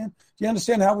understand? Do you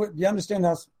understand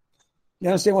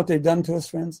what they've done to us,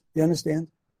 friends? Do you understand?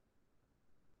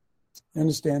 You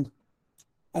understand?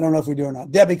 I don't know if we do or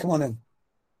not. Debbie, come on in.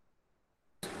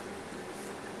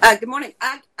 Good morning.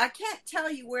 I can't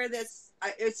tell you where this.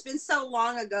 It's been so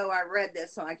long ago I read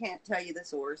this, so I can't tell you the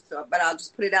source. But I'll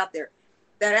just put it out there.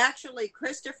 That actually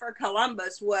Christopher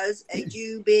Columbus was a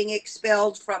Jew being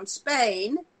expelled from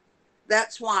Spain.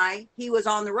 That's why he was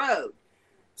on the road.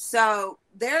 So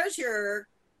there's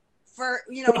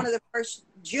one of the first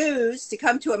Jews to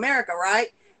come to America, right?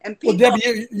 And people, well,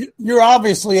 Debbie, you're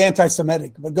obviously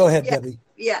anti-Semitic, but go ahead, Debbie.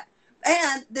 Yeah.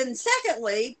 And then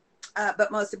secondly,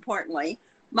 but most importantly,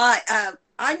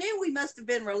 I knew we must have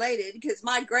been related because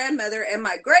my grandmother and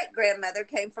my great-grandmother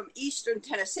came from Eastern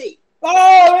Tennessee.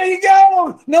 Oh, there you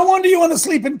go. No wonder you want to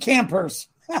sleep in campers.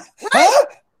 Right. Huh?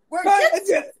 We're gypsy.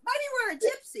 Maybe we're a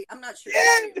gypsy. I'm not sure.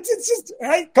 Yeah, it's just,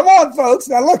 right? Come on, folks.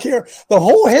 Now look here. The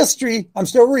whole history, I'm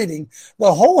still reading,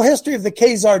 the whole history of the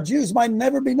Khazar Jews might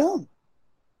never be known.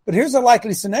 But here's a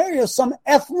likely scenario. Some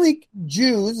ethnic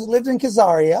Jews lived in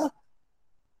Khazaria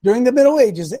during the Middle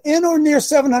Ages. In or near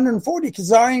 740,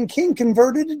 Khazarian king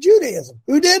converted to Judaism.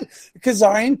 Who did? The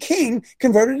Khazarian king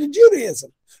converted to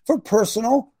Judaism for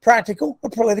personal, practical, or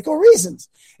political reasons.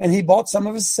 And he brought some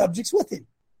of his subjects with him.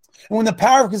 And when the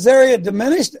power of Khazaria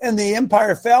diminished and the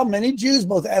empire fell, many Jews,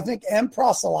 both ethnic and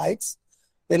proselytes,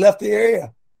 they left the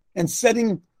area and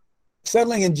settling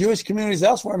in Jewish communities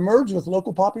elsewhere, merged with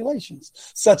local populations.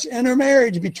 Such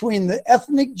intermarriage between the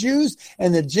ethnic Jews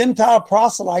and the Gentile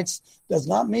proselytes does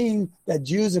not mean that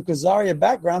Jews of Khazaria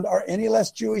background are any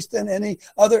less Jewish than any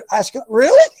other Ashkenaz.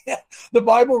 Really? The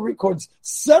Bible records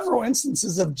several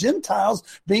instances of Gentiles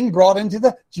being brought into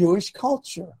the Jewish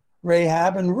culture.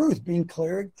 Rahab and Ruth being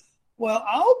cleared. Well,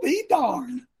 I'll be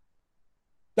darned.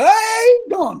 Dang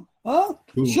gone. Huh?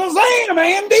 Shazam,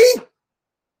 Andy!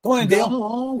 Go on, Dale.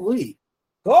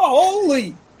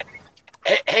 Holy.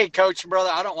 Hey, Coach,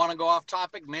 brother, I don't want to go off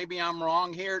topic. Maybe I'm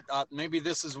wrong here. Maybe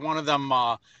this is one of them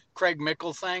Craig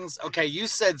Mickle things. Okay, you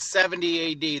said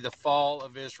 70 AD, the fall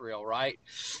of Israel, right?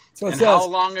 So it and says. how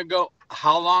long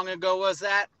ago was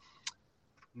that?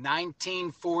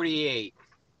 1948.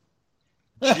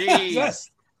 Jeez.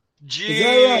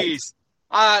 Jeez.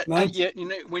 You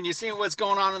know, when you see what's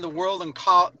going on in the world and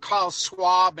Klaus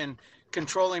Schwab and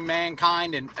controlling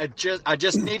mankind, and I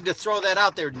just need to throw that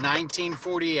out there.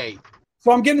 1948.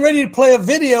 So I'm getting ready to play a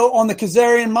video on the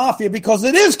Khazarian Mafia because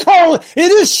it is Schwab,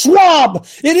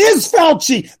 it is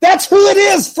Fauci. That's who it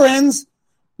is, friends.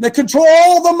 They control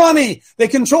all the money. They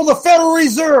control the Federal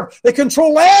Reserve. They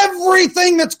control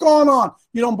everything that's going on.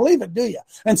 You don't believe it, do you?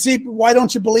 And see, why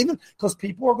don't you believe it? Because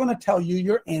people are going to tell you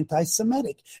you're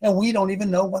anti-Semitic, and we don't even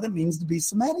know what it means to be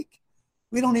Semitic.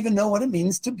 We don't even know what it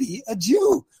means to be a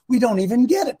Jew. We don't even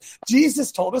get it.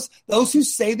 Jesus told us those who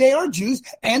say they are Jews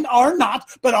and are not,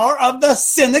 but are of the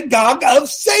synagogue of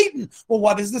Satan. Well,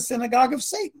 what is the synagogue of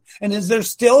Satan? And is there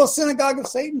still a synagogue of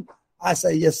Satan? I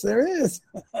say, yes, there is.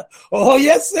 Oh,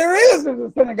 yes, there is. There's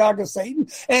a synagogue of Satan,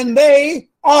 and they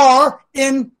are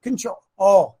in control.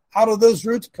 Oh, out of those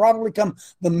roots probably come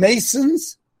the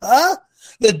Masons,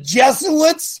 the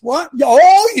Jesuits. What?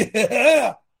 Oh,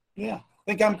 yeah. Yeah.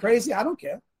 Think I'm crazy? I don't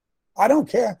care. I don't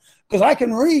care because I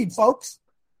can read, folks.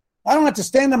 I don't have to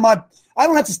stand there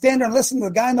and listen to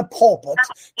the guy in the pulpit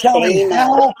tell me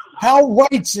how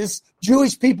righteous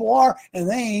Jewish people are, and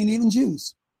they ain't even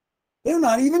Jews. They're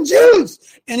not even Jews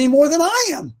any more than I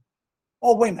am.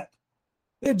 Oh, wait a minute.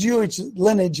 Their Jewish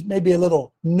lineage may be a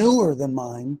little newer than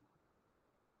mine.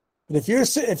 But if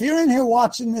you're in here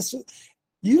watching this,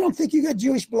 you don't think you got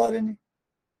Jewish blood in you?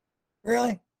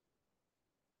 Really?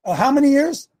 How many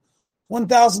years?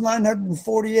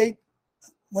 1,948.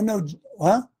 Well, no,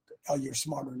 huh? Oh, you're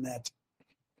smarter than that.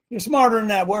 You're smarter than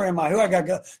that. Where am I? Who I got?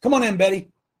 Go? Come on in, Betty.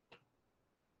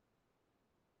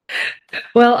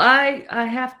 Well, I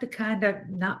have to kind of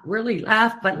not really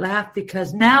laugh, but laugh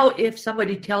because now if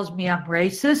somebody tells me I'm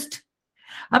racist,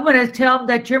 I'm going to tell them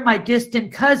that you're my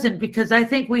distant cousin because I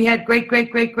think we had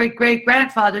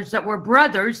great-great-great-great-great-grandfathers that were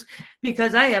brothers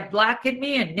because I have black in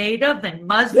me and native and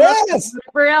Muslim and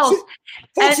whatever else.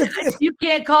 And you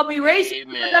can't call me racist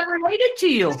because I'm related to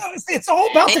you. It's all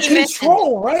about the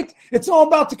control, right? It's all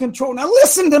about the control. Now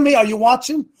listen to me. Are you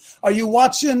watching?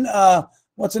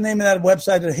 What's the name of that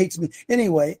website that hates me?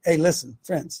 Anyway, hey, listen,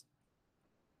 friends.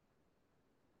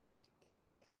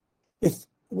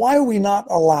 Why are we not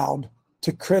allowed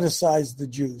to criticize the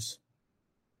Jews?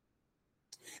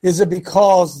 Is it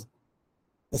because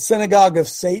the synagogue of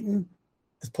Satan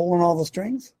is pulling all the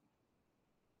strings?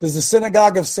 Does the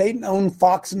synagogue of Satan own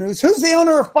Fox News? Who's the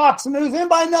owner of Fox News?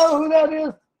 Anybody know who that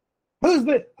is?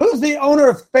 Who's the owner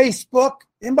of Facebook?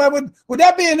 Anybody would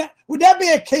that be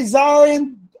a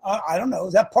Khazarian? I don't know.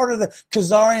 Is that part of the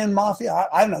Khazarian Mafia?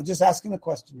 I don't know. Just asking a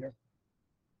question here.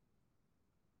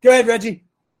 Go ahead, Reggie.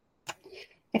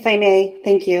 If I may,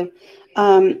 thank you.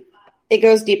 It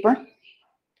goes deeper.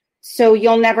 So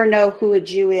you'll never know who a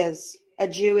Jew is. A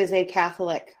Jew is a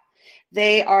Catholic.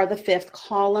 They are the fifth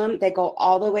column. They go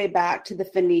all the way back to the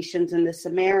Phoenicians and the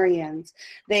Sumerians.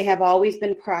 They have always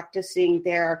been practicing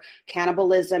their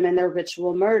cannibalism and their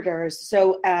ritual murders.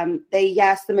 So the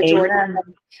majority of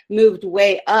them moved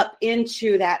way up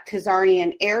into that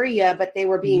Khazarian area, but they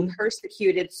were being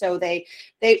persecuted. So they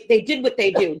did what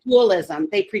they do, dualism.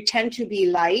 They pretend to be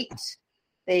light.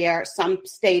 Some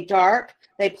stay dark.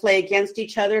 They play against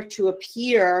each other to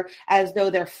appear as though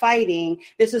they're fighting.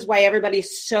 This is why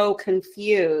everybody's so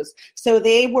confused. So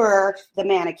they were the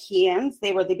Manichaeans.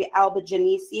 They were the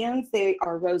Albigenesians. They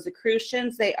are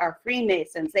Rosicrucians. They are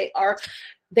Freemasons. They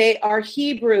are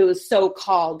Hebrews,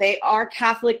 so-called. They are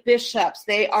Catholic bishops.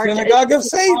 They are synagogue of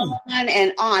Satan. On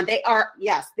and on.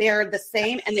 They're the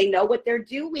same, and they know what they're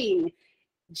doing.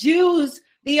 Jews,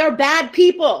 they are bad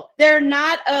people. They're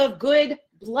not of good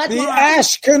bloodline. The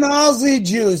Ashkenazi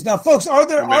Jews. Now, folks, are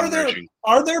there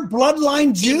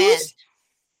bloodline Jews? Amen.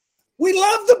 We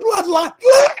love the bloodline.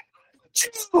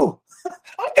 Jew.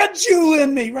 I got Jew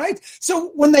in me, right?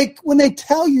 So when they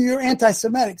tell you you're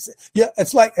anti-Semitic,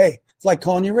 it's like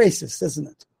calling you racist, isn't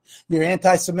it? You're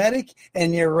anti-Semitic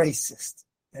and you're racist.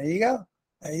 There you go.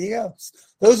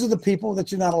 Those are the people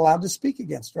that you're not allowed to speak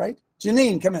against, right?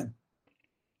 Janine, come in.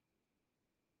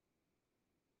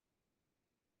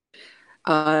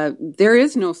 There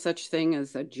is no such thing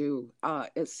as a Jew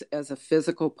as a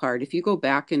physical part. If you go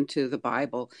back into the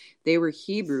Bible, they were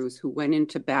Hebrews who went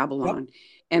into Babylon.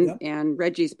 Yep. And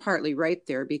Reggie's partly right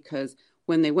there because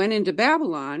when they went into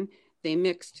Babylon, They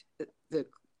mixed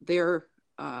their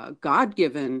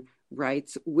God-given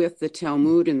rights with the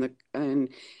Talmud and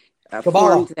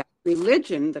formed that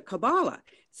religion, the Kabbalah.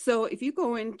 So if you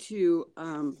go into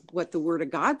what the Word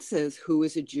of God says, who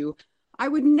is a Jew, I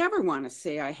would never want to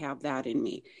say I have that in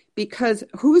me, because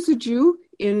who is a Jew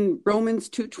in Romans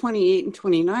 2:28 and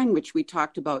 29, which we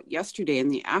talked about yesterday in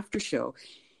the after show?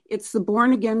 It's the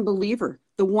born again believer,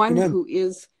 the one who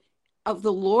is of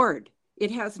the Lord.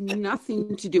 It has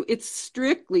nothing to do. It's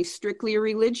strictly a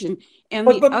religion. And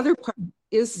the other part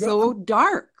is so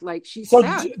dark, like she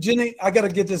said. Jenny, I got to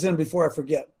get this in before I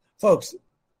forget. Folks,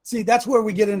 see, that's where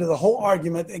we get into the whole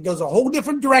argument. It goes a whole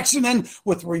different direction in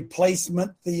with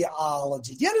replacement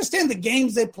theology. Do you understand the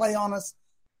games they play on us?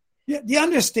 Do you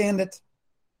understand it?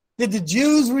 Did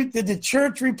the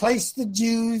church replace the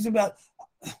Jews? About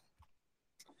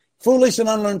foolish and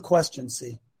unlearned questions,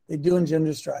 see. They do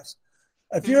engender strife.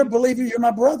 If you're a believer, you're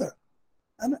my brother.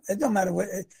 It don't matter what.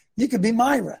 You could be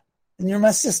Myra, and you're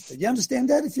my sister. You understand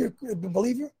that if you're a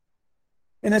believer?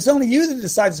 And it's only you that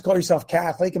decides to call yourself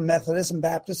Catholic and Methodist and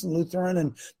Baptist and Lutheran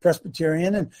and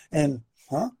Presbyterian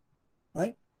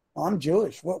right? I'm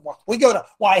Jewish. We go to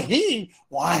why he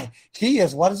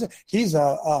is, what is it? He's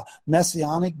a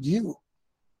Messianic Jew.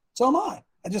 So am I.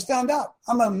 I just found out.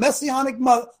 I'm a Messianic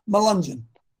Melungeon.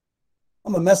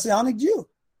 I'm a Messianic Jew.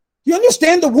 You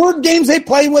understand the word games they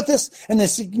play with us and the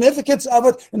significance of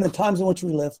it in the times in which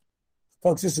we live?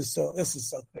 Folks, this is so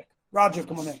thick. Roger,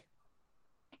 come on in.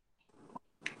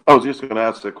 I was just going to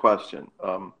ask a question.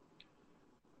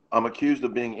 I'm accused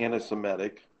of being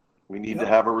anti-Semitic. We need to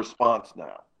have a response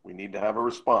now. We need to have a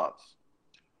response.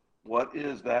 What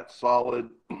is that solid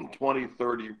 20,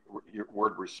 30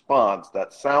 word response,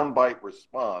 that soundbite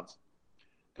response?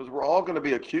 Because we're all going to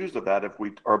be accused of that if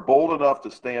we are bold enough to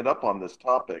stand up on this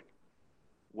topic.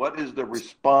 What is the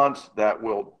response that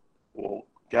will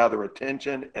gather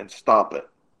attention and stop it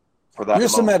for that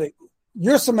moment? Semitic.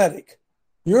 You're Semitic.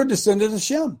 You're a descendant of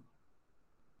Shem.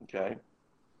 Okay.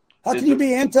 How can you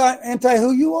be anti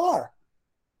who you are?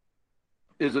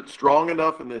 Is it strong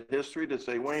enough in the history to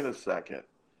say, wait a second,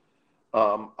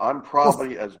 I'm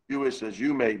probably as Jewish as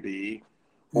you may be,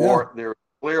 or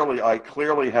I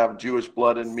clearly have Jewish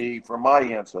blood in me from my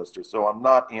ancestors, so I'm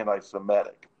not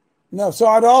anti-Semitic. No, so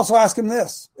I'd also ask him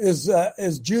this: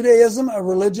 Is Judaism a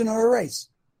religion or a race?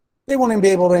 They won't even be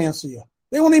able to answer you.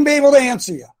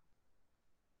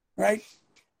 Right?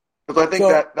 Because I think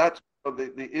that's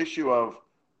the issue of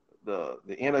the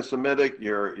anti-Semitic.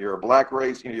 You're a black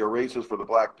race. You're racist for the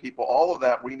black people. All of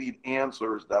that, we need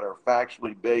answers that are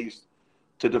factually based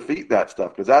to defeat that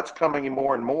stuff, because that's coming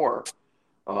more and more.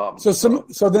 So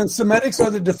then Semitics are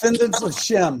the descendants of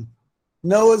Shem,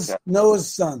 Noah's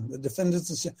son, the descendants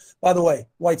of Shem. By the way,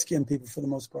 white-skinned people for the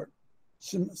most part,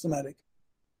 Semitic,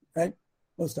 right?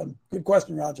 Most of them. Good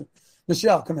question, Roger.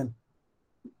 Michelle, come in.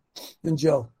 And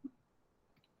Joe.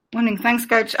 Morning, thanks,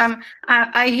 Coach.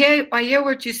 I hear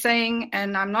what you're saying,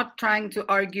 and I'm not trying to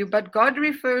argue, but God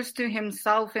refers to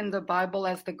himself in the Bible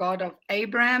as the God of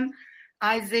Abraham,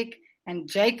 Isaac, and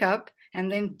Jacob.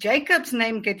 And then Jacob's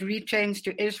name get rechanged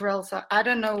to Israel. So I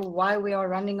don't know why we are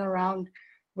running around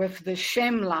with the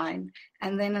Shem line.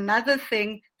 And then another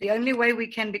thing, the only way we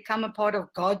can become a part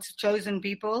of God's chosen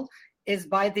people is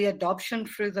by the adoption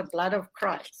through the blood of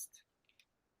Christ.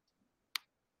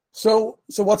 So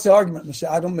what's the argument,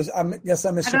 Michelle? I guess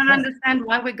I missed I don't your point. understand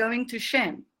why we're going to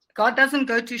Shem. God doesn't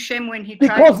go to Shem when he tries.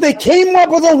 Because they came up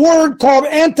with a word called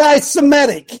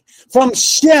anti-Semitic from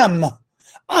Shem.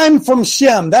 I'm from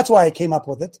Shem. That's why I came up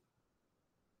with it.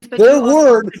 Their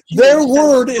word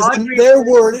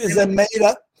is a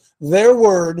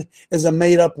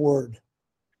made up word.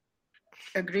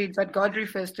 Agreed, but God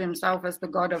refers to himself as the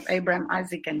God of Abraham,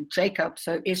 Isaac, and Jacob.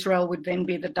 So Israel would then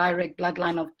be the direct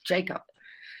bloodline of Jacob.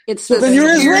 It's so then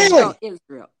you're Israeli.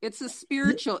 Israel. It's a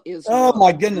spiritual Israel. Oh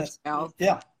my goodness.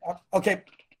 Yeah. Okay.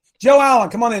 Joe Allen,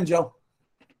 come on in, Joe.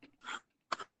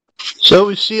 So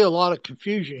we see a lot of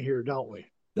confusion here, don't we?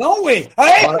 Don't we?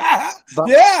 I'm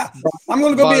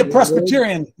going to go be a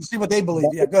Presbyterian and see what they believe.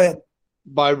 Yeah, go ahead.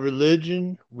 By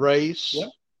religion, race. Yep.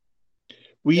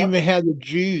 We even had the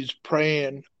Jews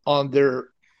praying on their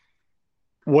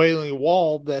Wailing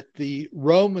Wall that the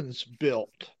Romans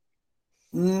built.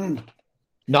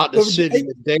 Not the city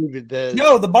of David.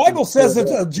 The Bible says that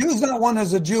a Jew is not one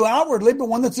that's a Jew outwardly, but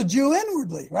one that's a Jew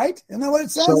inwardly, right? Isn't that what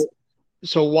it says?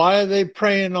 So why are they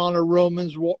praying on a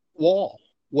Roman's wall?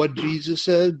 What Jesus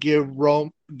said, give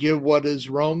what is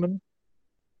Roman.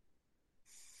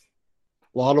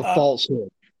 A lot of falsehood.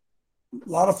 A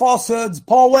lot of falsehoods.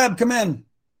 Paul Webb, come in.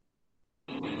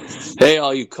 Hey,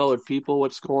 all you colored people,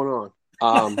 what's going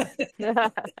on?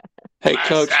 Hey,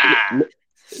 Coach.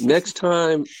 Next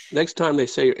time they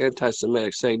say you're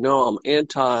anti-Semitic, say no. I'm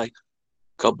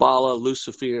anti-Kabbalah,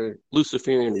 Luciferian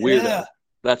weirdo. Yeah.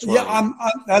 That's right. Yeah,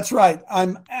 that's right.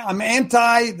 I'm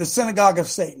anti the synagogue of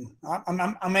Satan.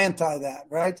 I'm anti that.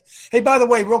 Right. Hey, by the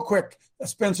way, real quick,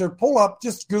 Spencer, pull up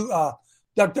just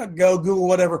DuckDuckGo, Google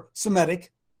whatever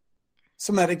Semitic.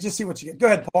 Just see what you get. Go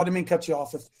ahead, Paul. I didn't mean to cut you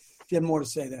off if you have more to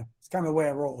say there. It's kind of the way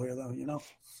I roll here, though.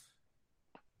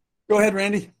 Go ahead,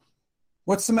 Randy.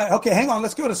 What's Semitic? Okay, hang on.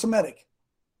 Let's go to Semitic.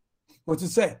 What's it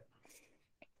say?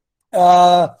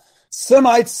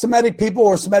 Semites, Semitic people,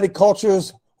 or Semitic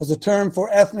cultures was a term for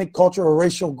ethnic, culture, or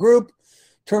racial group.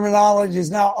 Terminology is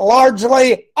now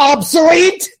largely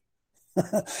obsolete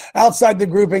outside the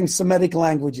grouping Semitic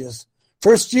languages.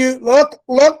 First, look.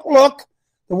 The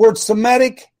word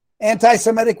Semitic,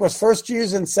 anti-Semitic, was first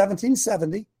used in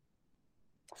 1770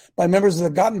 by members of the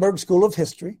Gothenburg School of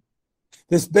History.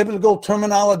 This biblical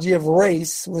terminology of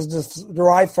race was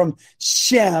derived from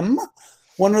Shem,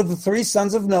 one of the three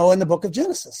sons of Noah in the book of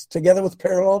Genesis, together with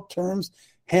parallel terms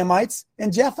Hamites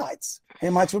and Japhites.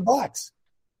 Hamites were blacks.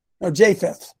 Or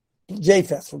Japheth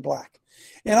were black.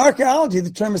 In archaeology, the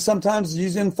term is sometimes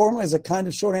used informally as a kind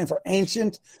of shorthand for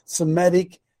ancient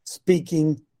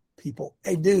Semitic-speaking people.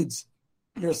 Hey, dudes,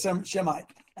 you're a Shemite.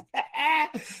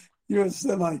 You're a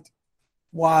Semite.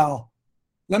 Wow.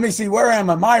 Let me see. Where am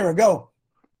I? Myra, go.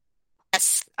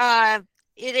 Yes.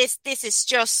 This is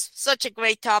just such a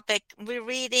great topic. We're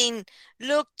reading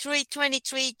Luke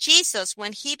 3:23. Jesus,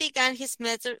 when he began his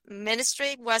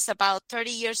ministry, was about 30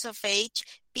 years of age,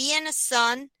 being a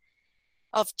son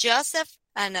of Joseph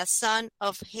and a son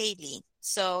of Haley.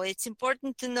 So it's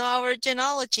important to know our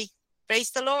genealogy.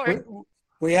 Praise the Lord.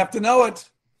 We have to know it.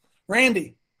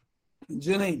 Randy and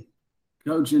Janine.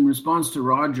 Coach, in response to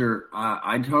Roger,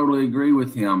 I totally agree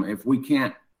with him. If we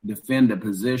can't defend a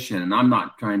position, and I'm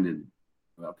not trying to,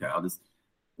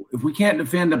 if we can't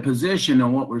defend a position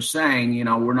on what we're saying,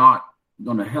 we're not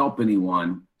going to help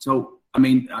anyone. So, I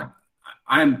mean,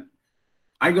 I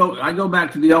go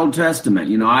back to the Old Testament.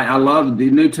 I love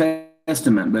the New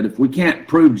Testament, but if we can't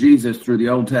prove Jesus through the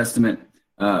Old Testament,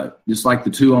 just like the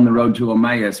two on the road to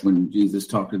Emmaus when Jesus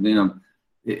talked to them,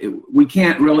 we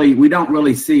don't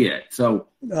really see it. So,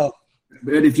 no.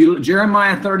 But if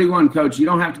Jeremiah 31, Coach, you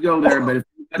don't have to go there, but if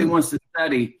anybody wants to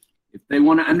study, if they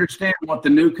want to understand what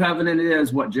the new covenant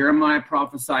is, what Jeremiah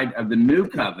prophesied of the new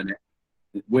covenant,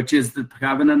 which is the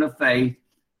covenant of faith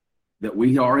that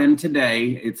we are in today,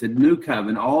 it's a new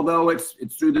covenant. Although it's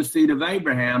through the seed of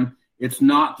Abraham, it's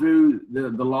not through the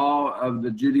law of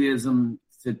the Judaizers.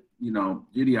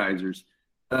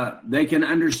 They can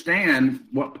understand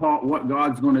what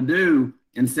God's going to do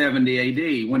in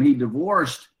 70 AD. When he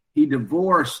divorced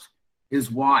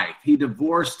his wife. He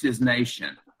divorced his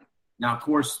nation. Now, of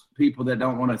course, people that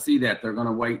don't want to see that, they're going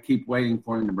to keep waiting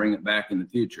for him to bring it back in the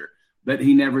future. But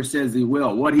he never says he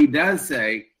will. What he does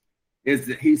say is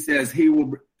that he says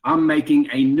I'm making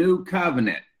a new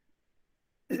covenant.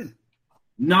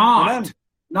 Not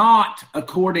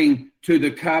according to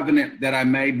the covenant that I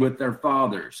made with their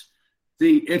fathers.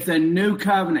 See, it's a new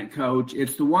covenant, Coach.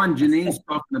 It's the one Janine's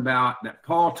talking about that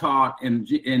Paul taught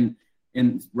in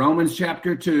Romans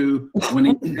chapter 2 when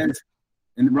he says,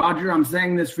 and Roger, I'm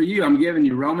saying this for you. I'm giving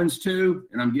you Romans 2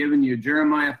 and I'm giving you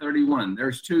Jeremiah 31.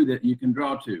 There's two that you can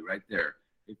draw to right there.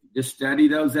 Just study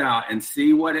those out and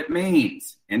see what it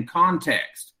means in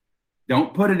context.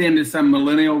 Don't put it into some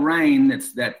millennial reign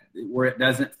where it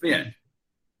doesn't fit.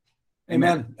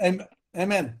 Amen.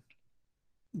 Amen.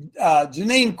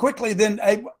 Janine, quickly then,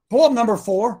 pull up number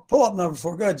 4. Go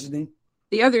ahead, Janine.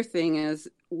 The other thing is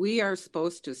we are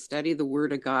supposed to study the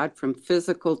Word of God from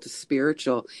physical to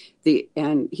spiritual.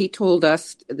 And he told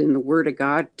us in the Word of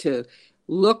God to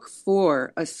look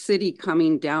for a city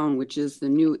coming down, which is the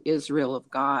new Israel of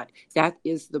God. That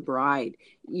is the bride.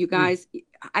 You guys,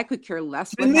 I could care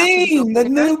less what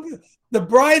happens. The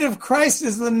bride of Christ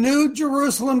is the new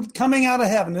Jerusalem coming out of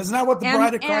heaven. Isn't that what the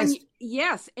bride of Christ?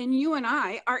 Yes, and you and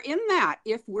I are in that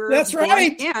if we're that's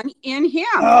right in Him.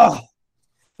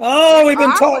 Oh, we've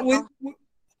been taught.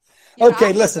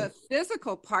 Okay, listen. The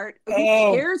physical part, who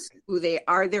cares who they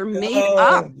are? They're made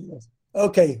up.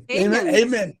 Okay,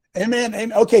 amen.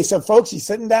 Okay, so folks, you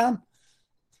sitting down?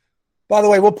 By the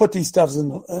way, we'll put these stuffs in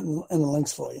the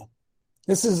links for you.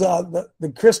 This is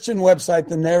the Christian website,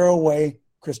 The Narrow Way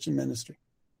Christian Ministry.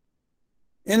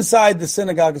 Inside the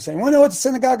Synagogue of Satan. Want to know what the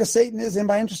Synagogue of Satan is?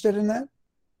 Anybody interested in that?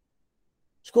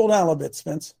 Scroll down a little bit,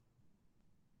 Spence.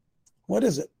 What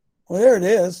is it? Well, there it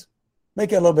is.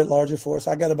 Make it a little bit larger for us.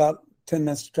 I got about 10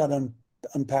 minutes to try to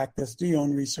unpack this. Do your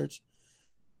own research.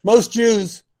 Most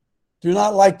Jews do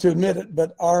not like to admit it,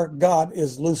 but our God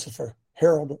is Lucifer,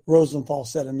 Harold Rosenthal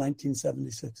said in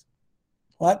 1976.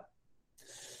 What?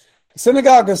 The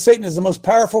Synagogue of Satan is the most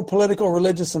powerful political,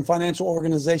 religious, and financial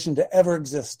organization to ever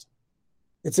exist.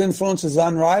 Its influence is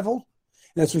unrivaled,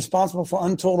 and it's responsible for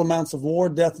untold amounts of war,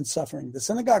 death, and suffering. The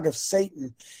Synagogue of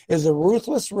Satan is a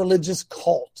ruthless religious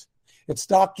cult. Its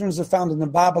doctrines are found in the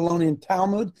Babylonian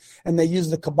Talmud, and they use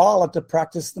the Kabbalah to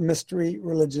practice the mystery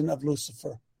religion of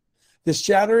Lucifer. This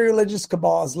shadowy religious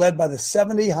cabal is led by the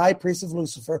 70 high priests of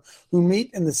Lucifer who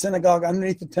meet in the synagogue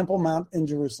underneath the Temple Mount in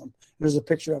Jerusalem. There's a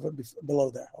picture of it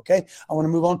below there, okay? I want to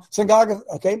move on.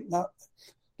 Now,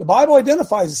 the Bible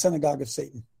identifies the synagogue of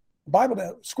Satan. The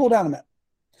Bible, scroll down a minute.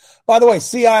 By the way,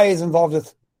 CIA is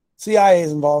involved,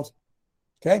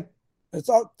 okay?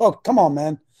 Come on,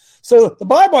 man. So the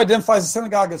Bible identifies the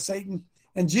synagogue of Satan,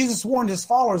 and Jesus warned his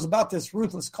followers about this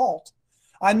ruthless cult.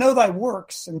 I know thy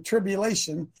works and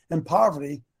tribulation and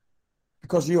poverty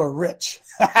because you are rich.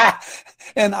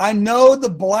 And I know the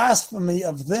blasphemy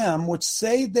of them which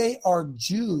say they are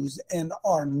Jews and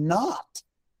are not,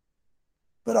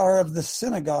 but are of the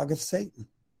synagogue of Satan.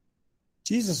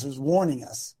 Jesus was warning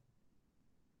us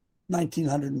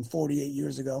 1948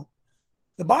 years ago.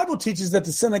 The Bible teaches that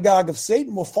the synagogue of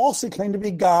Satan will falsely claim to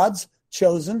be God's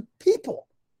chosen people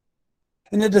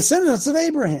and the descendants of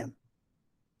Abraham.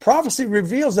 Prophecy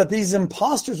reveals that these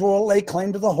imposters will lay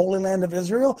claim to the Holy Land of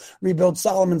Israel, rebuild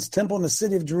Solomon's temple in the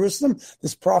city of Jerusalem.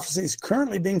 This prophecy is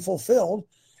currently being fulfilled.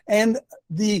 And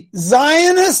the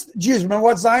Zionist Jews, remember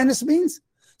what Zionist means?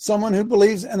 Someone who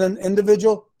believes in an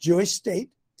individual Jewish state.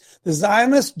 The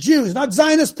Zionist Jews, not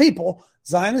Zionist people,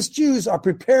 Zionist Jews are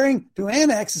preparing to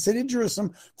annex the city of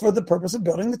Jerusalem for the purpose of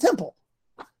building the temple.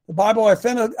 The Bible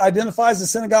identifies the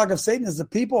synagogue of Satan as the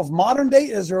people of modern-day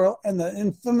Israel and the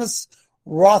infamous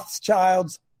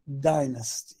Rothschilds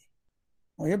dynasty.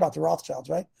 Well, you're about the Rothschilds,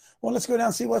 right? Well, let's go down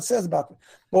and see what it says about them.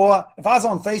 Boy, if I was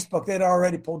on Facebook, they'd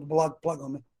already pulled the plug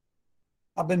on me.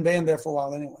 I've been banned there for a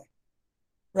while anyway.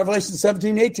 Revelation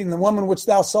 17:18, the woman which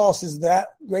thou sawest is that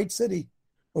great city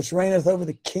which reigneth over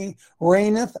the kings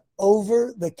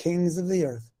of the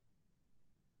earth.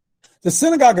 The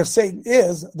synagogue of Satan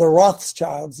is the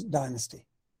Rothschilds dynasty.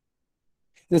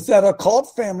 It's that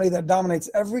occult family that dominates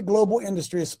every global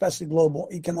industry, especially global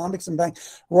economics and banking.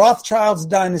 Rothschild's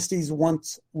dynasties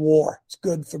wants war. It's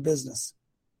good for business.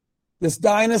 This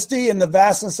dynasty and the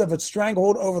vastness of its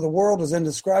stranglehold over the world is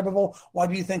indescribable. Why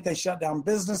do you think they shut down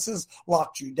businesses,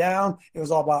 locked you down? It was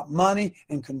all about money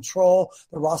and control.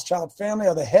 The Rothschild family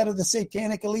are the head of the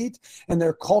satanic elite, and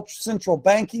their central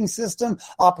banking system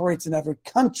operates in every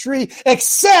country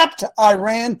except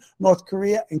Iran, North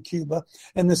Korea, and Cuba.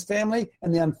 And this family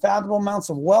and the unfathomable amounts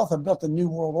of wealth have built a new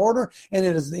world order, and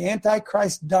it is the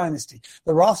Antichrist dynasty.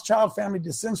 The Rothschild family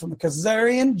descends from a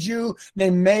Khazarian Jew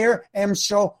named Meyer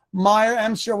Amschel Meyer.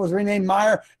 Amschel was renamed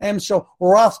Meyer Amschel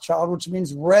Rothschild, which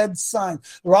means red sign.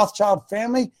 The Rothschild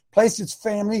family placed its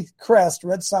family crest,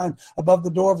 red sign, above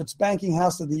the door of its banking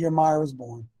house the year Meyer was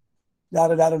born.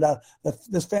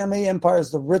 This family empire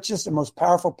is the richest and most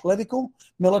powerful political,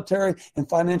 military, and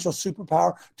financial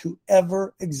superpower to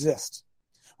ever exist.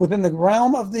 Within the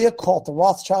realm of the occult, the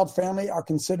Rothschild family are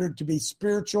considered to be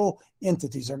spiritual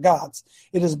entities or gods.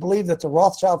 It is believed that the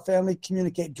Rothschild family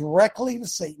communicate directly to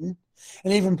Satan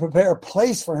and even prepare a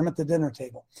place for him at the dinner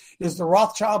table. It is the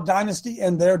Rothschild dynasty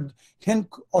and their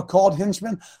called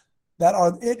henchmen that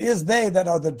are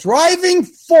the driving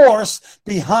force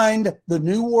behind the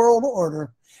New World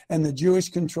Order and the Jewish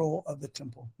control of the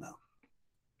temple. Now,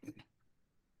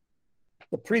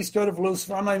 the priesthood of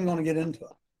Lucifer, I'm not even going to get into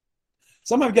it.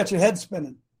 Some of you got your head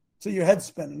spinning. So your head's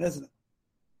spinning, isn't it?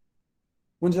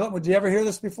 Would you ever hear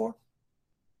this before?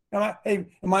 Am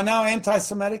I now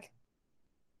anti-Semitic?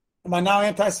 Am I now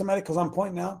anti-Semitic because I'm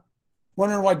pointing out?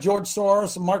 Wondering why George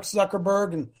Soros and Mark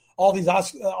Zuckerberg and all these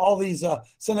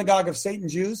synagogue of Satan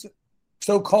Jews,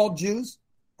 so-called Jews,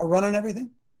 are running everything?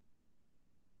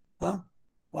 Huh?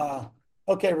 Wow.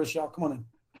 Okay, Rochelle, come on in.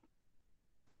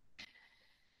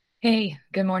 Hey,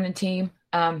 good morning, team.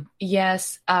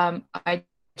 Yes, I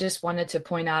just wanted to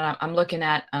point out, I'm looking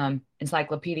at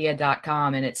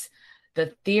encyclopedia.com, and it's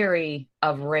the theory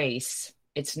of race.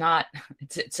 It's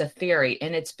a theory,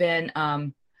 and it's been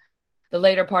the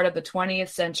later part of the 20th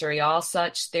century. All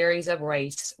such theories of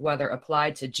race, whether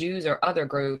applied to Jews or other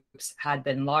groups, had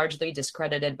been largely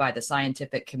discredited by the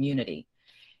scientific community.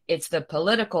 It's the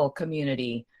political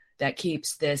community that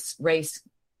keeps this race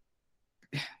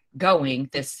going,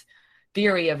 this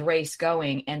theory of race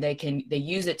going, and they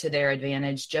use it to their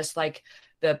advantage, just like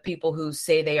the people who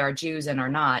say they are Jews and are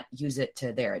not use it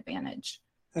to their advantage.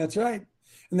 That's right.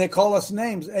 And they call us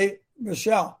names. Hey,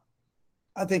 Michelle,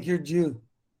 I think you're Jew.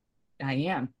 I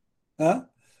am. Huh?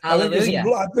 Hallelujah.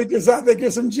 I think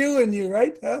there's some Jew in you,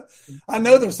 right? Huh? I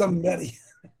know there's some, Betty.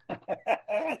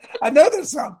 I know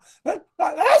there's some. That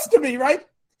has to be, right?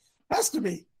 Has to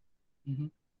be. Mm-hmm.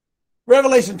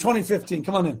 Revelation 20:15.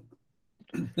 Come on in.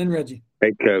 Then Reggie.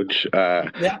 Hey, Coach.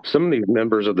 Some of these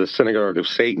members of the Synagogue of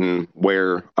Satan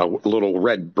wear a little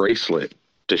red bracelet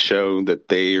to show that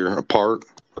they are a part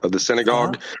of the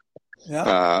synagogue.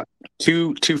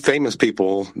 Two famous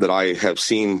people that I have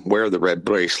seen wear the red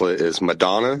bracelet is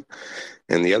Madonna,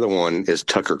 and the other one is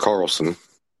Tucker Carlson.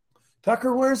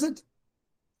 Tucker wears it?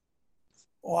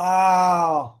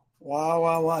 Wow.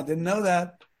 Didn't know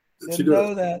that. Didn't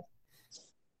know that.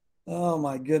 Oh,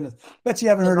 my goodness. Bet you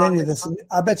haven't heard any of this.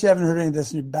 I bet you haven't heard any of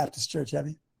this in your Baptist church, have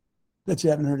you? Bet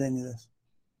you haven't heard any of this.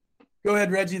 Go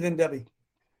ahead, Reggie, then Debbie.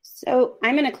 So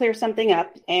I'm going to clear something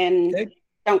up, and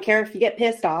don't care if you get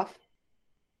pissed off.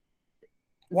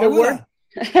 Why would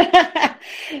I?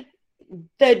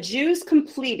 The Jews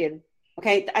completed,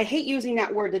 okay, I hate using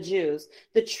that word, the Jews.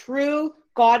 The true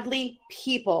godly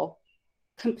people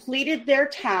completed their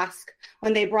task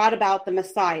when they brought about the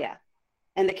Messiah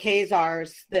and the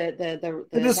Khazars. It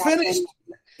is finished.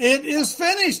 It is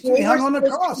finished. He hung on the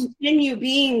cross.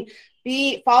 Continue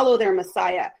follow their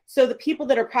Messiah. So the people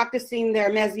that are practicing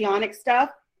their messianic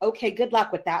stuff, okay, good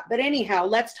luck with that. But anyhow,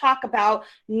 let's talk about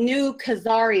New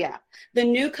Khazaria. The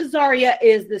New Khazaria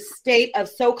is the state of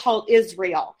so-called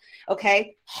Israel,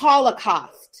 okay?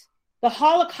 Holocaust. The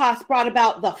Holocaust brought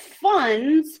about the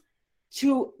funds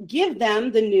to give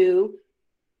them the new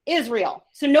Israel.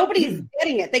 So nobody's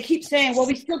getting it. They keep saying, well,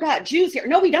 we still got Jews here.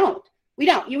 No, we don't. We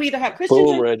don't. You either have Christians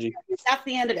or Reggie. That's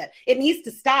the end of it. It needs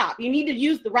to stop. You need to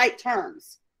use the right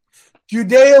terms.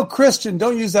 Judeo-Christian.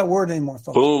 Don't use that word anymore,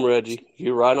 folks. Boom, Reggie.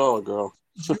 You're right on, girl.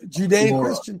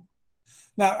 Judeo-Christian.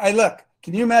 Now, look,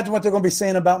 can you imagine what they're going to be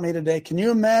saying about me today? Can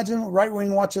you imagine what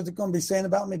right-wing watchers are going to be saying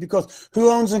about me? Because who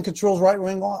owns and controls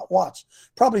right-wing watch?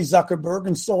 Probably Zuckerberg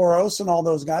and Soros and all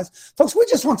those guys. Folks, we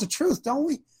just want the truth, don't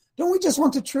we? Don't we just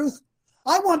want the truth?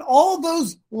 I want all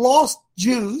those lost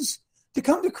Jews to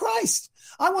come to Christ.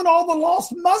 I want all the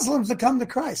lost Muslims to come to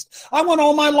Christ. I want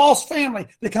all my lost family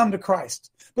to come to Christ.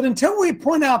 But until we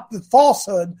point out the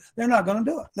falsehood, they're not going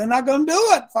to do it. They're not going to do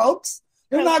it, folks.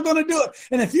 They're not going to do it.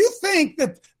 And if you think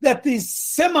that these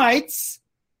Semites,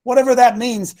 whatever that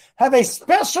means, have a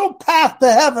special path to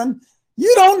heaven,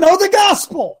 you don't know the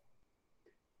gospel.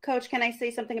 Coach, can I say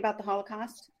something about the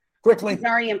Holocaust? Quickly. It's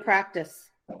already in practice.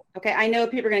 Okay, I know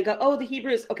people are going to go, oh, the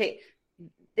Hebrews. Okay,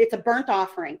 it's a burnt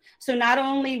offering. So not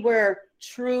only were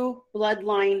true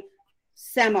bloodline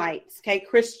Semites, okay,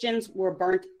 Christians were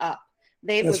burnt up.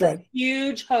 It was a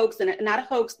huge hoax, and not a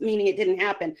hoax meaning it didn't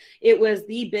happen. It was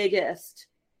the biggest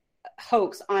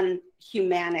hoax on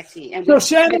humanity. And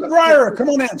Shoshana Breyer, come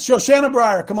on in. Shoshana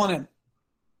Breyer, come on in.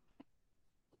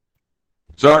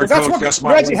 Sorry, Coach, that's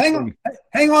my Reggie,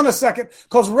 hang on a second.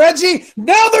 Because, Reggie,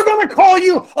 now they're going to call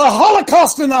you a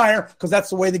Holocaust denier because that's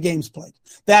the way the game's played.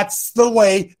 That's the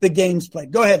way the game's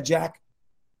played. Go ahead, Jack.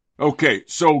 Okay,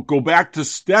 so go back to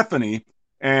Stephanie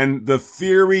and the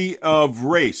theory of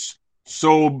race.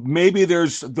 So maybe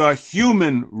there's the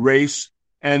human race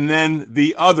and then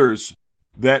the others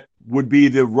that would be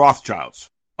the Rothschilds.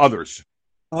 Others.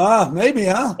 Maybe,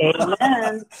 huh?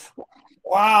 Amen.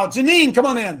 Wow. Janine, come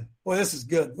on in. Boy, this is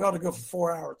good. We ought to go for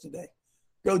 4 hours today.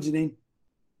 Go, Janine.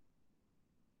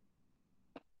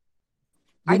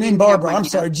 Janine Barber. I'm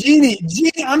sorry. Jeannie.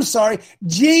 I'm sorry.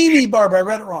 Jeannie Barber. I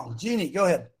read it wrong. Jeannie, go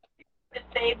ahead. To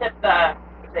say that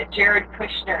Jared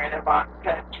Kushner and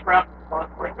Ivanka Trump both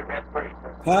were the red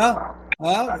bracelets.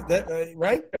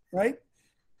 Right.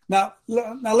 Now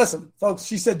listen, folks.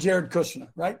 She said Jared Kushner,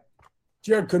 right?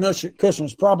 Jared Kushner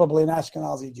is probably an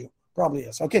Ashkenazi Jew. Probably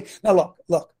is. Okay. Now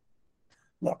look.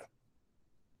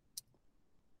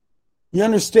 You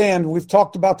understand? We've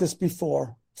talked about this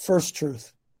before. First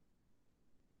truth.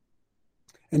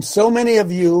 And so many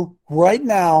of you right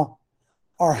now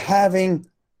are having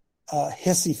a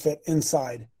hissy fit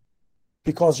inside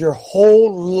because your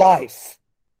whole life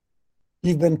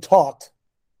you've been taught.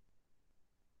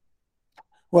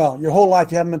 Well, your whole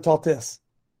life you haven't been taught this.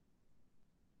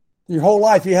 Your whole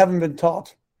life you haven't been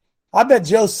taught. I bet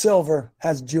Joe Silver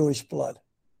has Jewish blood.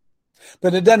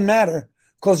 But it doesn't matter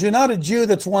because you're not a Jew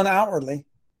that's one outwardly,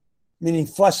 meaning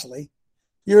fleshly.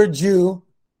 You're a Jew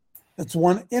that's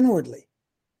one inwardly.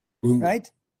 Right?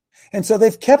 And so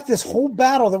they've kept this whole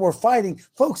battle that we're fighting.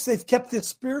 Folks, they've kept this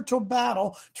spiritual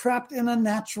battle trapped in a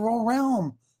natural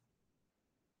realm.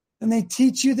 And they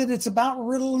teach you that it's about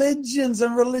religions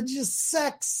and religious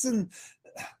sects. And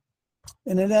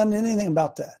it isn't anything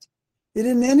about that. It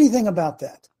isn't anything about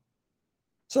that.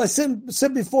 So I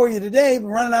sit before you today,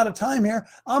 we're running out of time here.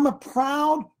 I'm a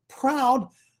proud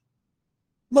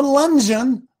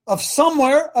Melungeon of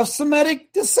somewhere of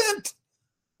Semitic descent.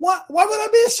 Why would I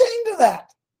be ashamed of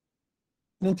that?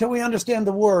 And until we understand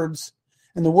the words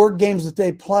and the word games that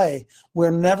they play,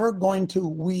 we're never going to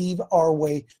weave our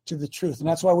way to the truth. And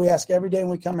that's why we ask every day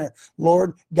when we come here,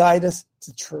 Lord, guide us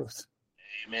to truth.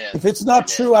 Amen. If it's not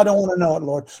true, I don't want to know it,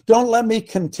 Lord. Don't let me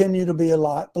continue to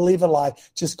believe a lie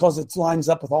just because it lines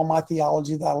up with all my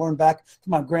theology that I learned back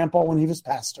from my grandpa when he was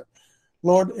pastor.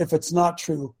 Lord, if it's not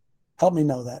true, help me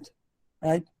know that.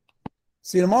 Right?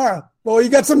 See you tomorrow. Boy, you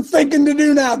got some thinking to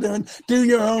do now, do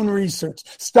your own research.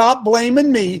 Stop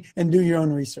blaming me and do your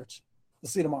own research. We'll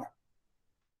see you tomorrow.